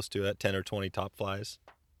something close to it, 10 or 20 top flies,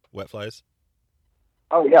 wet flies?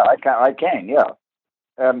 Oh, yeah, I can, yeah.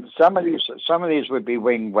 Some of these would be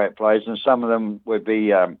winged wet flies, and some of them would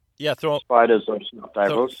be spiders or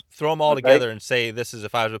snapdragons. Throw them all together and say this is,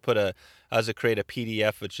 if I was to create a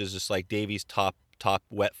PDF, which is just like Davy's top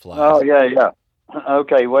wet flies. Oh, yeah.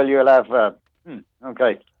 Okay, well, you'll have,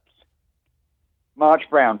 March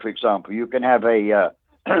brown, for example. You can have a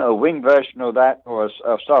wing version of that or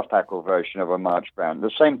a soft tackle version of a March brown.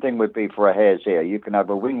 The same thing would be for a hare's ear. You can have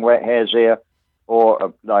a wing wet hare's ear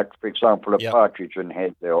or, for example, a partridge on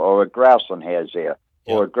hare's ear or a grouse on hare's ear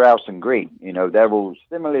or a grouse and green. You know, they're all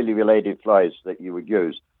similarly related flies that you would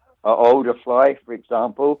use. An older fly, for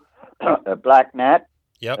example, a black gnat,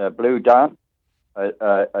 a blue dun,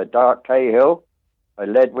 a dark Cahill, a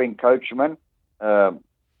lead-winged coachman, a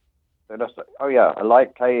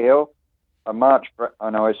light Cahill, a March brown. Oh,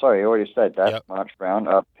 no, sorry, I already said that. March brown.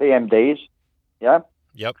 PMDs, a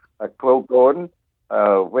quill Gordon,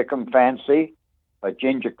 a Wickham fancy, a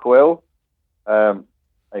ginger quill, a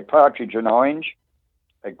partridge and orange,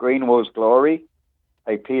 a Greenwell's glory,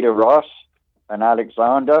 a Peter Ross, an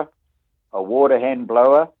Alexander, a water hen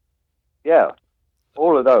blower. Yeah.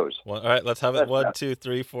 All of those. Well, all right, let's have it. 1, 2,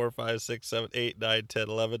 3, 4, 5, 6, 7, 8, 9, 10,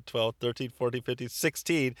 11, 12, 13, 14, 15,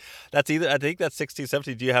 16. I think that's 16,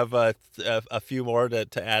 17. Do you have a few more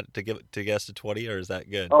to add to guess to 20, or is that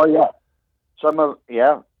good? Oh,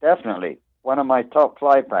 yeah. Definitely. One of my top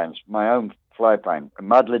fly pans, my own fly pan, a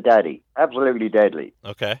Muddler Daddy. Absolutely deadly.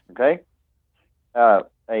 Okay. A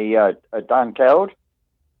Dunkeld.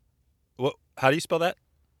 What? How do you spell that?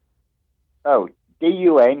 Oh,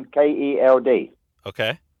 Dunkeld.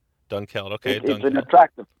 Okay, Dunkeld. Okay, it's an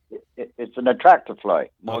attractive. It's an attractive fly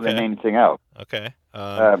more than anything else. Okay,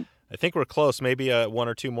 I think we're close. Maybe one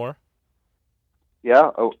or two more.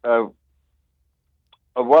 Yeah, a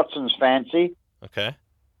Watson's fancy. Okay.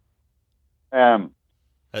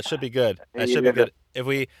 That should be good. That should be good.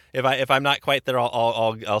 If I'm not quite there,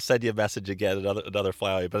 I'll send you a message again, another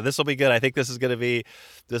fly. But this will be good. I think this is gonna be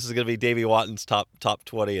Davy Wotton's top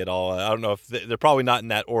 20 and all. I don't know if they're probably not in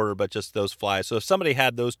that order, but just those flies. So if somebody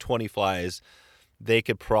had those 20 flies, they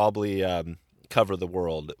could probably cover the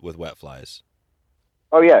world with wet flies.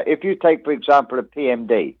 Oh yeah, if you take for example a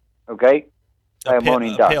PMD, okay, pale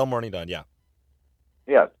morning dun. Pale morning dun, yeah.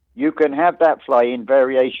 Yeah, you can have that fly in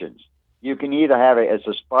variations. You can either have it as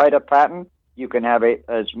a spider pattern. You can have it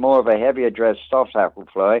as more of a heavier dressed soft tackle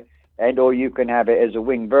fly, and or you can have it as a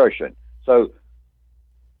wing version. So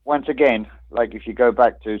once again, like if you go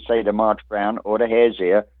back to, say, the March Brown or the Hare's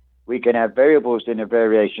Ear, we can have variables in the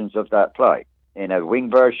variations of that fly. In a wing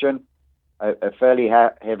version, a fairly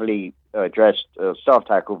heavily dressed soft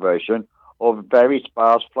hackle version, or a very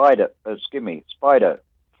sparse spider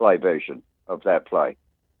fly version of that fly.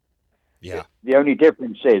 Yeah. The only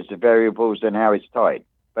difference is the variables and how it's tied,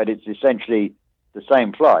 but it's essentially the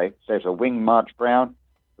same fly. So it's a wing March Brown,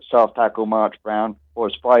 a soft hackle March Brown, or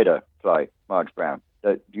a spider fly March Brown.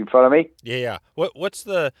 Do you follow me? Yeah. What's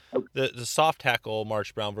the soft hackle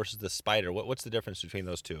March Brown versus the spider? What's the difference between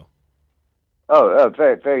those two?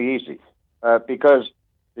 Very, very easy. Because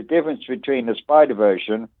the difference between the spider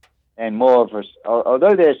version and more of a,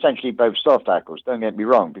 although they're essentially both soft hackles, don't get me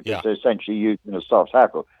wrong, because they're essentially used in a soft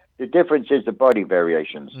hackle. The difference is the body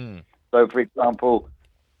variations. So, for example,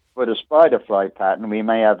 for the spider fly pattern, we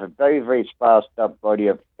may have a very, very sparse dubbed body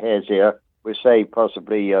of Hare's Ear with, say,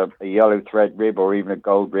 possibly a yellow thread rib or even a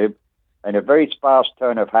gold rib, and a very sparse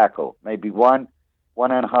turn of hackle, maybe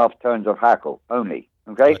 1.5 turns of hackle only.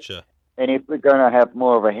 Okay? Gotcha. And if we're going to have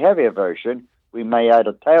more of a heavier version, we may add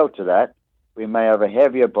a tail to that. We may have a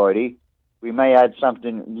heavier body. We may add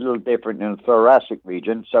something a little different in the thoracic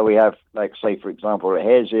region. So we have, like, say, for example, a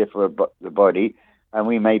Hare's Ear for the body, and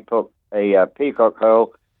we may put a peacock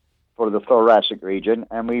herl for the thoracic region,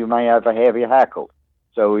 and we may have a heavier hackle.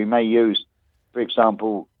 So we may use, for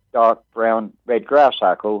example, dark brown red grouse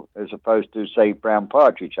hackle as opposed to, say, brown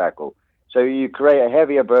partridge hackle. So you create a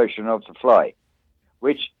heavier version of the fly,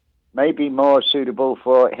 which may be more suitable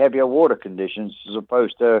for heavier water conditions as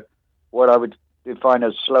opposed to what I would define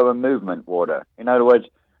as slower movement water. In other words,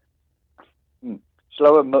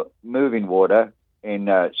 slower moving water in,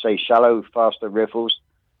 say, shallow, faster riffles,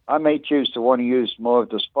 I may choose to want to use more of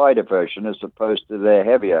the spider version as opposed to the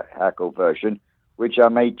heavier hackle version, which I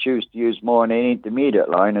may choose to use more in an intermediate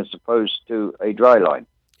line as opposed to a dry line.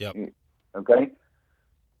 Yep. Okay?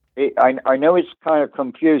 I know it's kind of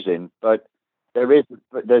confusing, but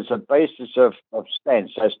there's a basis of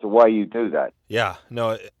sense as to why you do that. Yeah,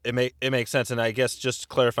 no, it makes sense, and I guess just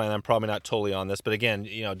clarifying, I'm probably not totally on this, but again,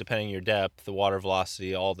 depending on your depth, the water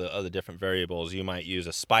velocity, all the other different variables, you might use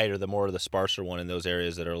a spider, the more the sparser one in those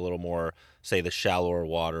areas that are a little more, say, the shallower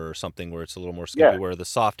water or something where it's a little more skimpy, where the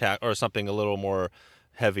soft hack or something a little more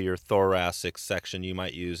heavier thoracic section you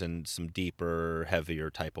might use in some deeper, heavier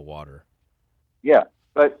type of water. Yeah,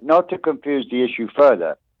 but not to confuse the issue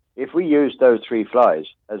further. If we use those three flies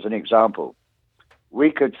as an example,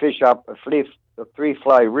 we could fish up a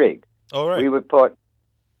three-fly rig. All right.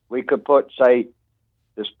 We could put, say,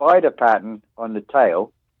 the spider pattern on the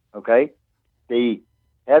tail, okay, the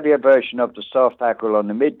heavier version of the soft hackle on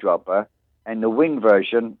the mid dropper, and the wing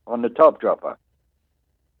version on the top dropper.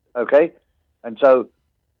 Okay? And so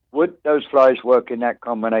would those flies work in that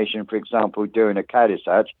combination, for example, during a caddis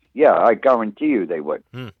hatch? Yeah, I guarantee you they would,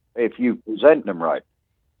 if you present them right.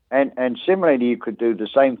 And similarly, you could do the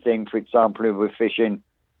same thing, for example, if we're fishing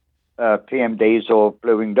PMDs or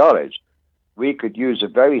blue-winged dollies. We could use a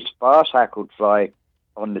very sparse hackled fly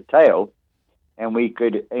on the tail, and we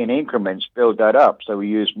could, in increments, build that up. So we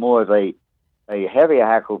use more of a heavier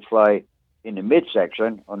hackled fly in the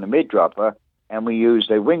midsection, on the mid-dropper, and we use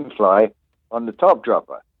a wing fly on the top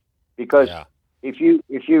dropper. Because if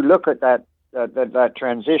you look at that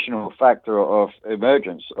transitional factor of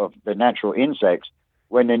emergence of the natural insects,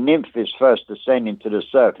 when the nymph is first ascending to the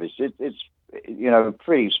surface, it's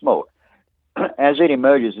pretty small. As it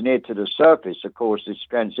emerges near to the surface, of course, this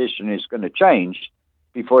transition is going to change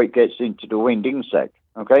before it gets into the winged insect,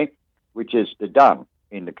 okay, which is the dun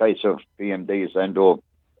in the case of PMDs and or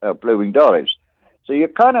blue-winged dollies. So you're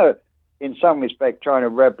kind of, in some respect, trying to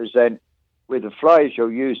represent with the flies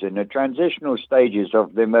you're using the transitional stages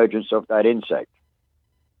of the emergence of that insect.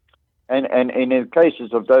 And in the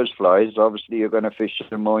cases of those flies, obviously you're going to fish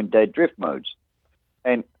them more in dead drift modes.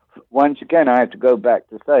 And once again, I have to go back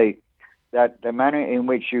to say that the manner in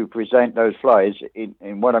which you present those flies,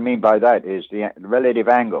 and what I mean by that is the relative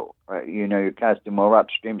angle. Right? You're casting more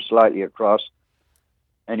upstream, slightly across,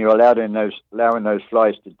 and you're allowing those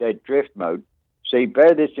flies to dead drift mode. So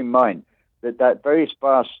bear this in mind, that very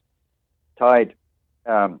sparse tide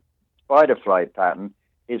spider fly pattern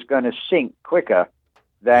is going to sink quicker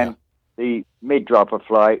than the mid-dropper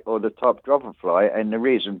fly or the top dropper fly, and the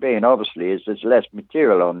reason being, obviously, is there's less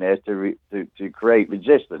material on there to create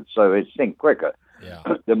resistance, so it sinks quicker. Yeah.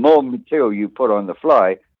 The more material you put on the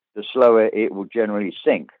fly, the slower it will generally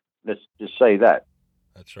sink. Let's just say that.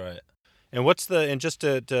 That's right. And just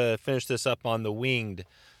to finish this up on the winged,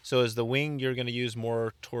 So is the wing you're going to use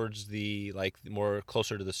more towards more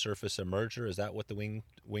closer to the surface emerger? Is that what the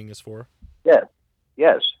wing is for? Yes,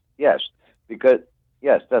 yes, yes. Because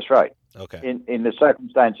yes, that's right. Okay. In the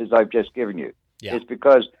circumstances I've just given you, Yeah. it's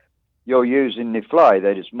because you're using the fly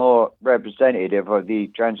that is more representative of the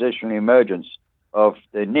transitional emergence of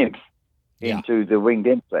the nymph into the winged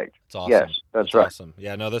insect. That's awesome. Yes, that's right. Awesome.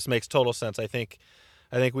 Yeah, no, this makes total sense. I think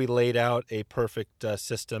we laid out a perfect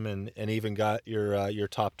system and even got your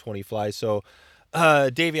top 20 flies. So,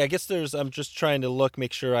 Davey, I guess I'm just trying to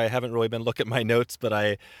make sure I haven't really been looking at my notes, but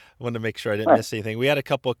I wanted to make sure I didn't miss anything. We had a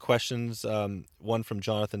couple of questions. One from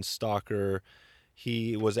Jonathan Stalker.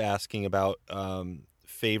 He was asking about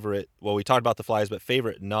favorite. Well, we talked about the flies, but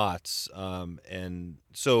favorite knots. And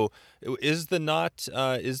so, is the knot?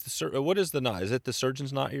 What is the knot? Is it the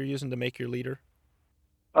surgeon's knot you're using to make your leader?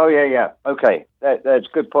 Oh, yeah. Okay, that's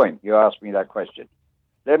a good point. You asked me that question.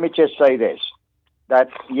 Let me just say this, that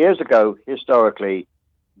years ago, historically,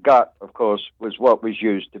 gut, of course, was what was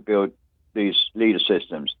used to build these leader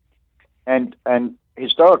systems. And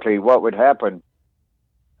historically, what would happen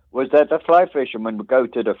was that the fly fisherman would go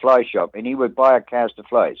to the fly shop and he would buy a cast of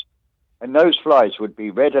flies. And those flies would be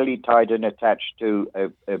readily tied and attached to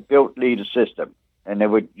a built leader system. And there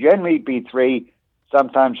would generally be 3,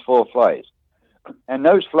 sometimes 4 flies. And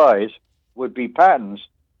those flies would be patterns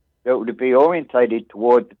that would be orientated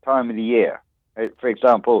toward the time of the year. For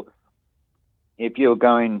example, if you're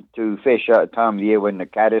going to fish at a time of the year when the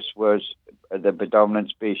caddis was the predominant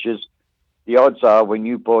species, the odds are when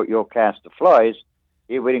you bought your cast of flies,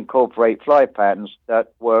 it would incorporate fly patterns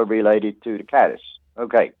that were related to the caddis.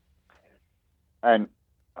 Okay. And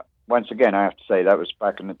once again, I have to say that was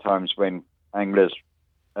back in the times when anglers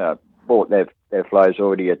bought their flies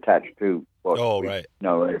already attached to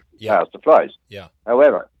cast of flies. Yeah.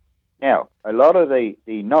 However, now, a lot of the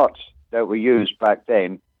knots that were used back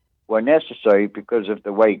then were necessary because of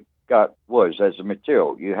the way gut was as a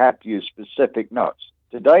material. You had to use specific knots.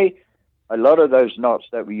 Today, a lot of those knots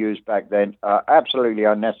that we used back then are absolutely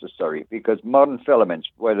unnecessary because modern filaments,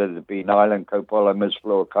 whether it be nylon, copolymers,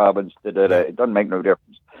 fluorocarbons, it doesn't make no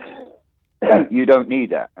difference. You don't need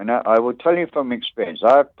that. And I will tell you from experience,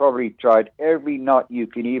 I've probably tried every knot you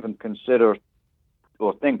can even consider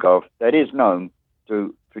or think of that is known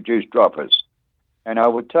to produce droppers. And I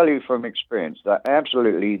will tell you from experience that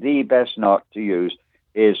absolutely the best knot to use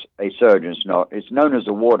is a surgeon's knot. It's known as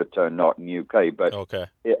a water turn knot in the UK, but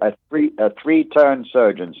a three-turn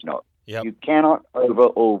surgeon's knot. Yep. You cannot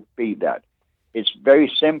overall beat that. It's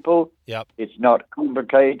very simple. Yep. It's not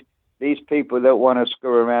complicated. These people that want to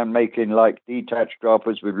screw around making like detached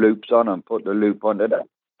droppers with loops on and put the loop onto that,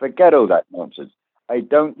 forget all that nonsense. I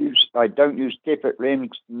don't use tippet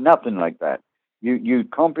rings, nothing like that. You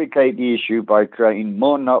complicate the issue by creating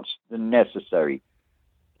more knots than necessary.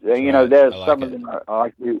 There's some of them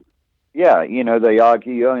argue. Yeah, they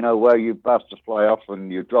argue, where you bust a fly off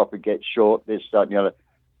and your dropper gets short, this, that, and the other.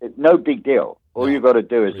 It's no big deal. All you've got to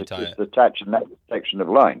do is just attach that section of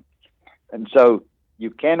line. And so you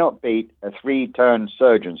cannot beat a 3-turn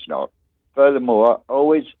surgeon's knot. Furthermore,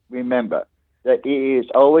 always remember that it is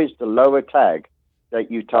always the lower tag that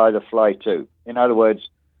you tie the fly to. In other words,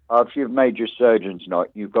 after you've made your surgeon's knot,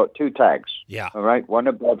 you've got 2 tags. Yeah. All right, one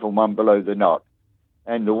above and one below the knot.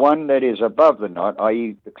 And the one that is above the knot,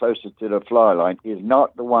 i.e. the closer to the fly line, is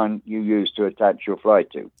not the one you use to attach your fly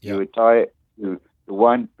to. Yeah. You would tie it to the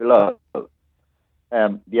one below.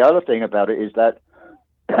 The other thing about it is that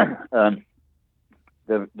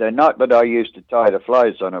the knot that I use to tie the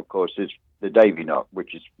flies on, of course, is the Davy knot,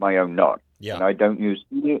 which is my own knot. Yeah. And I don't use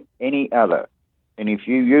any other. And if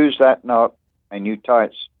you use that knot and you tie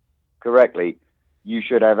it correctly, you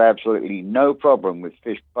should have absolutely no problem with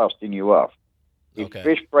fish busting you off. If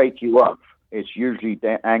fish break you off, it's usually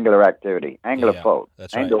angular activity, angular fault.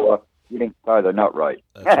 That's right. And/or you didn't tie the knot right.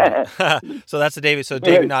 That's right. So that's the Davy. So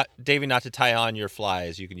Davy knot to tie on your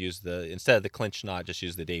flies. You can use instead of the clinch knot, just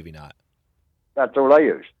use the Davy knot. That's all I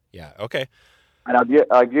use. Yeah. Okay. And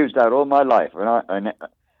I've used that all my life. And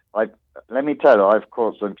I let me tell you, I've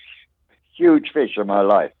caught some huge fish in my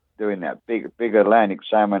life doing that. Big Atlantic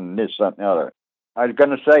salmon, this, that, and the other. I was going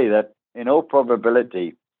to say that in all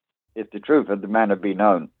probability, if the truth of the matter be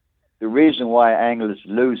known, the reason why anglers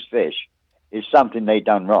lose fish is something they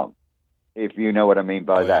done wrong. If you know what I mean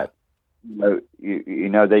by that. They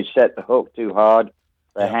set the hook too hard,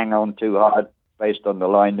 they hang on too hard based on the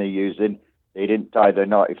line they're using. They didn't tie the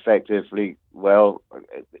knot effectively well.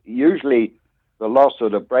 Usually, the loss or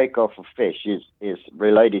the break off of fish is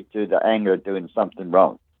related to the angler doing something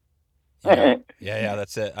wrong. Yeah.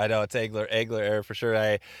 That's it. I know it's angler error for sure.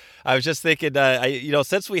 I was just thinking,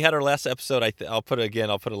 since we had our last episode, I'll put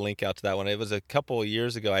a link out to that one. It was a couple of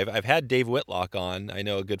years ago. I've had Dave Whitlock on. I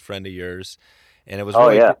know, a good friend of yours, and Oh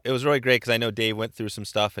yeah. it was really great because I know Dave went through some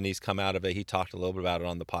stuff and he's come out of it. He talked a little bit about it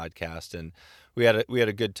on the podcast, and we had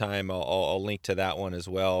a good time. I'll link to that one as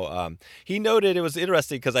well. He noted, it was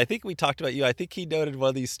interesting because I think we talked about you. I think he noted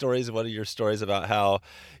one of your stories about how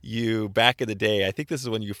you, back in the day, I think this is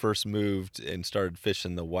when you first moved and started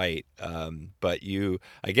fishing the white. But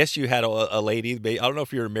I guess you had a lady. I don't know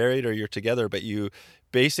if you're married or you're together, but you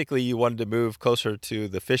wanted to move closer to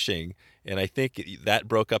the fishing, and I think that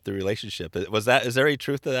broke up the relationship. Is there any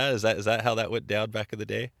truth to that? Is that how that went down back in the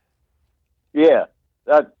day? Yeah.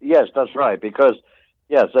 Yes, that's right. Because,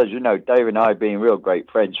 yes, as you know, Dave and I have been real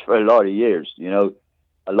great friends for a lot of years,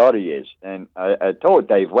 a lot of years. And I taught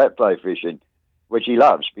Dave wet fly fishing, which he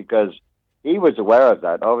loves, because he was aware of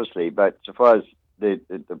that, obviously. But so far as the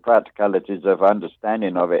practicalities of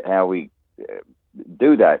understanding of it, how we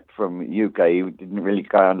do that from UK, he didn't really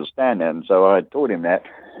kind of understand that. And so I taught him that.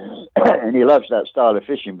 And he loves that style of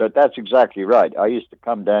fishing. But that's exactly right. I used to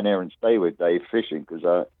come down there and stay with Dave fishing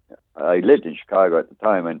because I lived in Chicago at the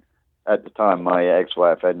time, and at the time my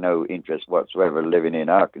ex-wife had no interest whatsoever living in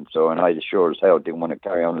Arkansas, and I sure as hell didn't want to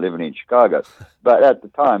carry on living in Chicago. But at the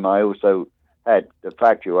time I also had the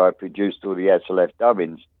factory where I produced all the SLF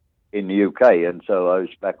dubbins in the UK, and so I was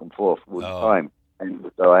back and forth all the time.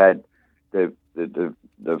 And so I had the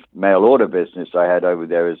mail order business I had over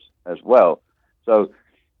there as well. So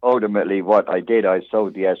ultimately, what I did, I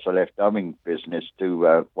sold the SLF dubbing business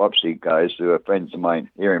to Wapsie guys who are friends of mine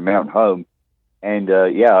here in Mount Home. And,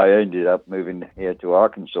 I ended up moving here to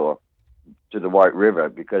Arkansas, to the White River,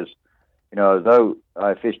 because, although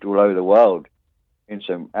I fished all over the world in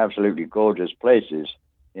some absolutely gorgeous places,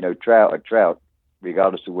 trout are trout,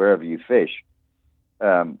 regardless of wherever you fish.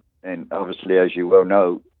 And obviously, as you well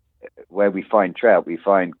know, where we find trout, we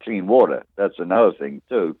find clean water. That's another thing,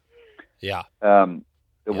 too. Yeah.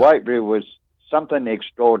 The White River was something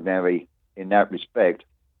extraordinary in that respect,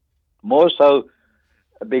 more so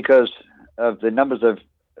because of the numbers of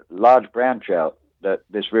large brown trout that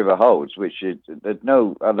this river holds, which is, there's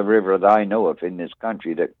no other river that I know of in this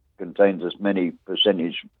country that contains as many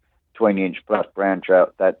percentage 20-inch plus brown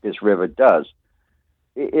trout that this river does.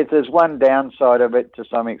 If there's one downside of it, to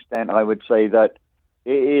some extent, I would say that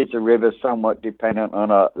it is a river somewhat dependent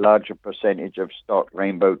on a larger percentage of stock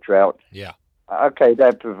rainbow trout. Yeah. Okay,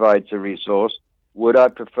 that provides a resource. Would I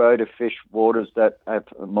prefer to fish waters that have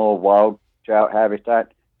more wild trout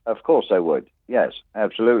habitat? Of course I would. Yes,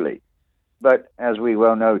 absolutely. But as we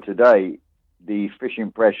well know today, the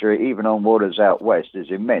fishing pressure, even on waters out west, is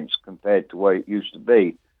immense compared to what it used to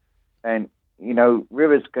be. And,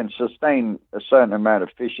 rivers can sustain a certain amount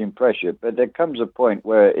of fishing pressure, but there comes a point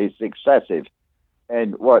where it's excessive.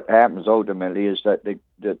 And what happens ultimately is that the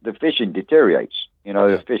fishing deteriorates.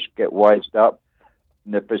 The fish get wised up,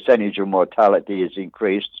 and the percentage of mortality is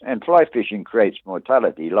increased, and fly fishing creates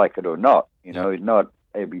mortality, like it or not. Not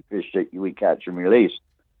every fish that we catch and release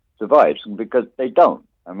survives, because they don't.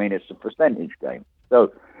 I mean, it's a percentage game.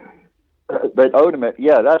 So, but ultimately,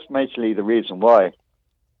 that's basically the reason why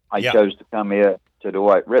I chose to come here to the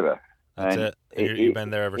White River. That's it. You've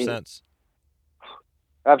been there ever since.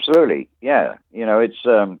 Absolutely, yeah. It's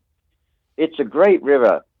a great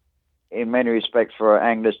river in many respects for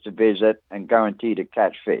anglers to visit and guarantee to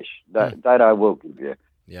catch fish. That I will give you.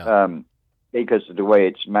 Yeah. Because of the way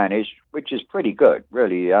it's managed, which is pretty good,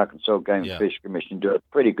 really. The Arkansas Game and Fish Commission do a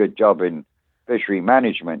pretty good job in fishery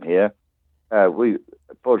management here. We,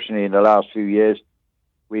 fortunately, in the last few years,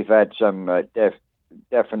 we've had some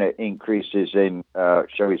definite increases in,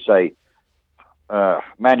 shall we say,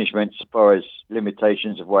 management as far as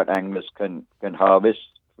limitations of what anglers can harvest.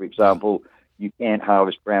 For example, you can't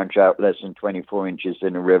harvest brown trout less than 24 inches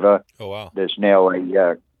in a river. Oh, wow. There's now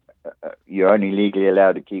you're only legally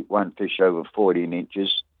allowed to keep one fish over 14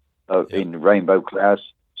 inches in rainbow class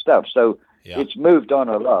stuff. So it's moved on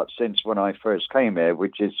a lot since when I first came here,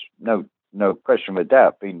 which is no question of a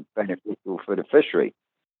doubt been beneficial for the fishery.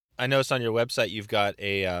 I noticed on your website you've got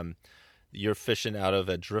you're fishing out of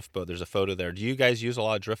a drift boat. There's a photo there. Do you guys use a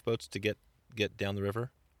lot of drift boats to get down the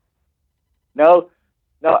river? No,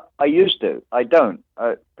 I used to. I don't.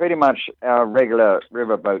 Pretty much our regular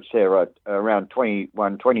river boats here are around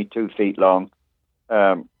 21, 22 feet long,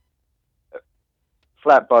 flat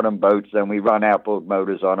bottom boats, and we run outboard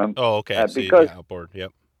motors on them. Oh, okay. Because outboard,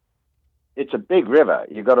 yep. It's a big river.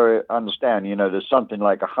 You've got to understand, there's something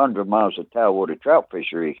like 100 miles of tailwater trout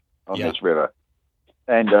fishery on this river.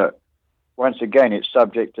 And once again, it's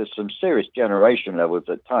subject to some serious generation levels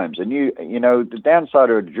at times. And the downside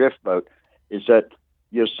of a drift boat is that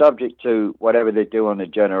you're subject to whatever they do on the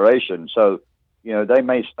generation. So, they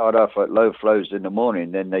may start off at low flows in the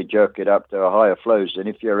morning, then they jerk it up to higher flows. And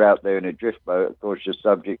if you're out there in a drift boat, of course, you're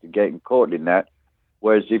subject to getting caught in that.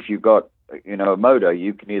 Whereas if you've got, a motor,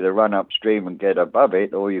 you can either run upstream and get above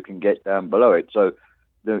it, or you can get down below it. So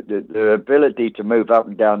the ability to move up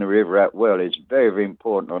and down the river at will is very, very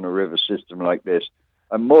important on a river system like this.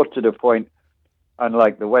 And more to the point,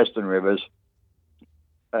 unlike the Western rivers,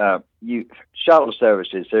 shuttle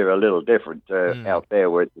services here are a little different out there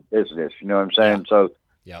with the business. You know what I'm saying?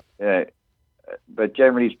 Yeah. So, but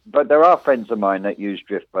there are friends of mine that use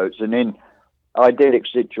drift boats, and in idyllic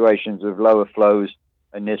situations of lower flows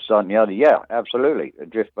and this, that, and the other, yeah, absolutely, a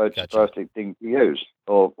drift boat's the perfect thing to use,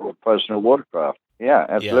 or personal watercraft. Yeah,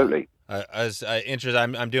 absolutely. Yeah. As interested,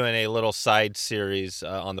 I'm doing a little side series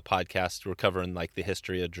on the podcast. We're covering like the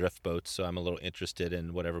history of drift boats, so I'm a little interested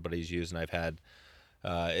in what everybody's using. I've had.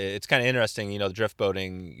 It's kind of interesting, the drift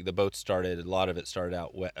boating. The boat a lot of it started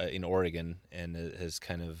out in Oregon, and it has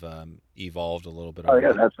kind of evolved a little bit.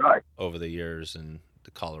 That's right. Over the years and the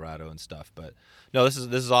Colorado and stuff. But no, this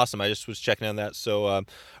is awesome. I just was checking on that. So, all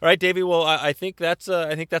right, Davy. Well, I think that's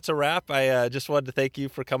a wrap. I just wanted to thank you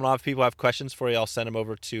for coming on. If people have questions for you, I'll send them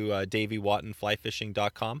over to Davy Wotton,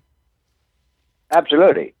 flyfishing.com.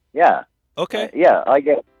 Absolutely. Yeah. Okay. Yeah, I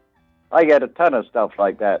get a ton of stuff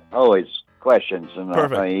like that. Always questions, and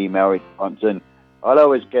I email response, and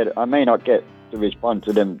I may not get to respond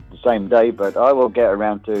to them the same day, but I will get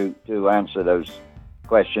around to answer those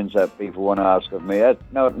questions that people want to ask of me. That's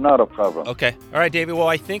not a problem. Okay. All right, David. Well,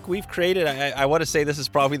 I think we've created, I want to say this is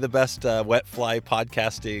probably the best wet fly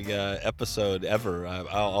podcasting episode ever.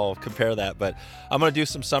 I'll compare that, but I'm going to do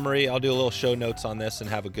some summary. I'll do a little show notes on this and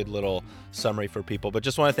have a good little summary for people. But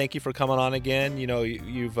just want to thank you for coming on again.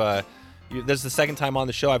 This is the second time on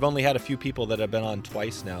the show. I've only had a few people that have been on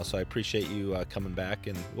twice now, so I appreciate you coming back,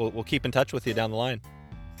 and we'll keep in touch with you down the line.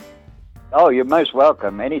 Oh, you're most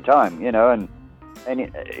welcome anytime, and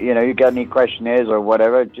you got any questionnaires or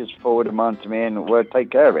whatever, just forward them on to me and we'll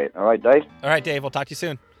take care of it. All right, Dave? All right, Dave. We'll talk to you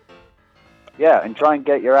soon. Yeah, and try and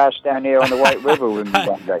get your ass down here on the White River with me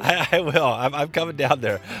one day. I will. I'm coming down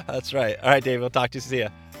there. That's right. All right, Dave. We'll talk to you. See ya.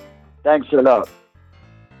 Thanks a lot.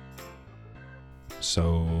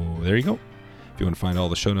 So there you go. If you want to find all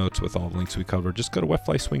the show notes with all the links we covered, just go to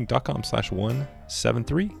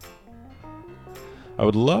wetflyswing.com/173. I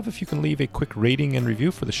would love if you can leave a quick rating and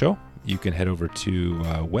review for the show. You can head over to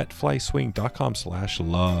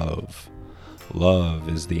wetflyswing.com/love. Love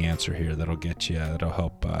is the answer here. That'll get you. That'll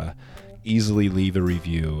help easily leave a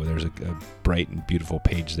review. There's a bright and beautiful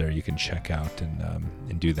page there you can check out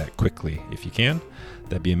and do that quickly if you can.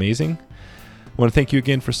 That'd be amazing. I want to thank you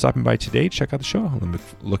again for stopping by today. Check out the show. I'm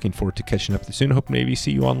looking forward to catching up with you soon. Hope maybe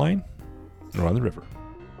see you online or on the river.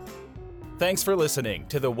 Thanks for listening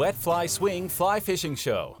to the Wet Fly Swing Fly Fishing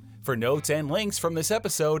Show. For notes and links from this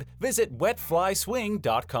episode, visit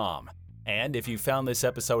wetflyswing.com. And if you found this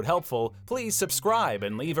episode helpful, please subscribe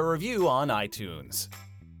and leave a review on iTunes.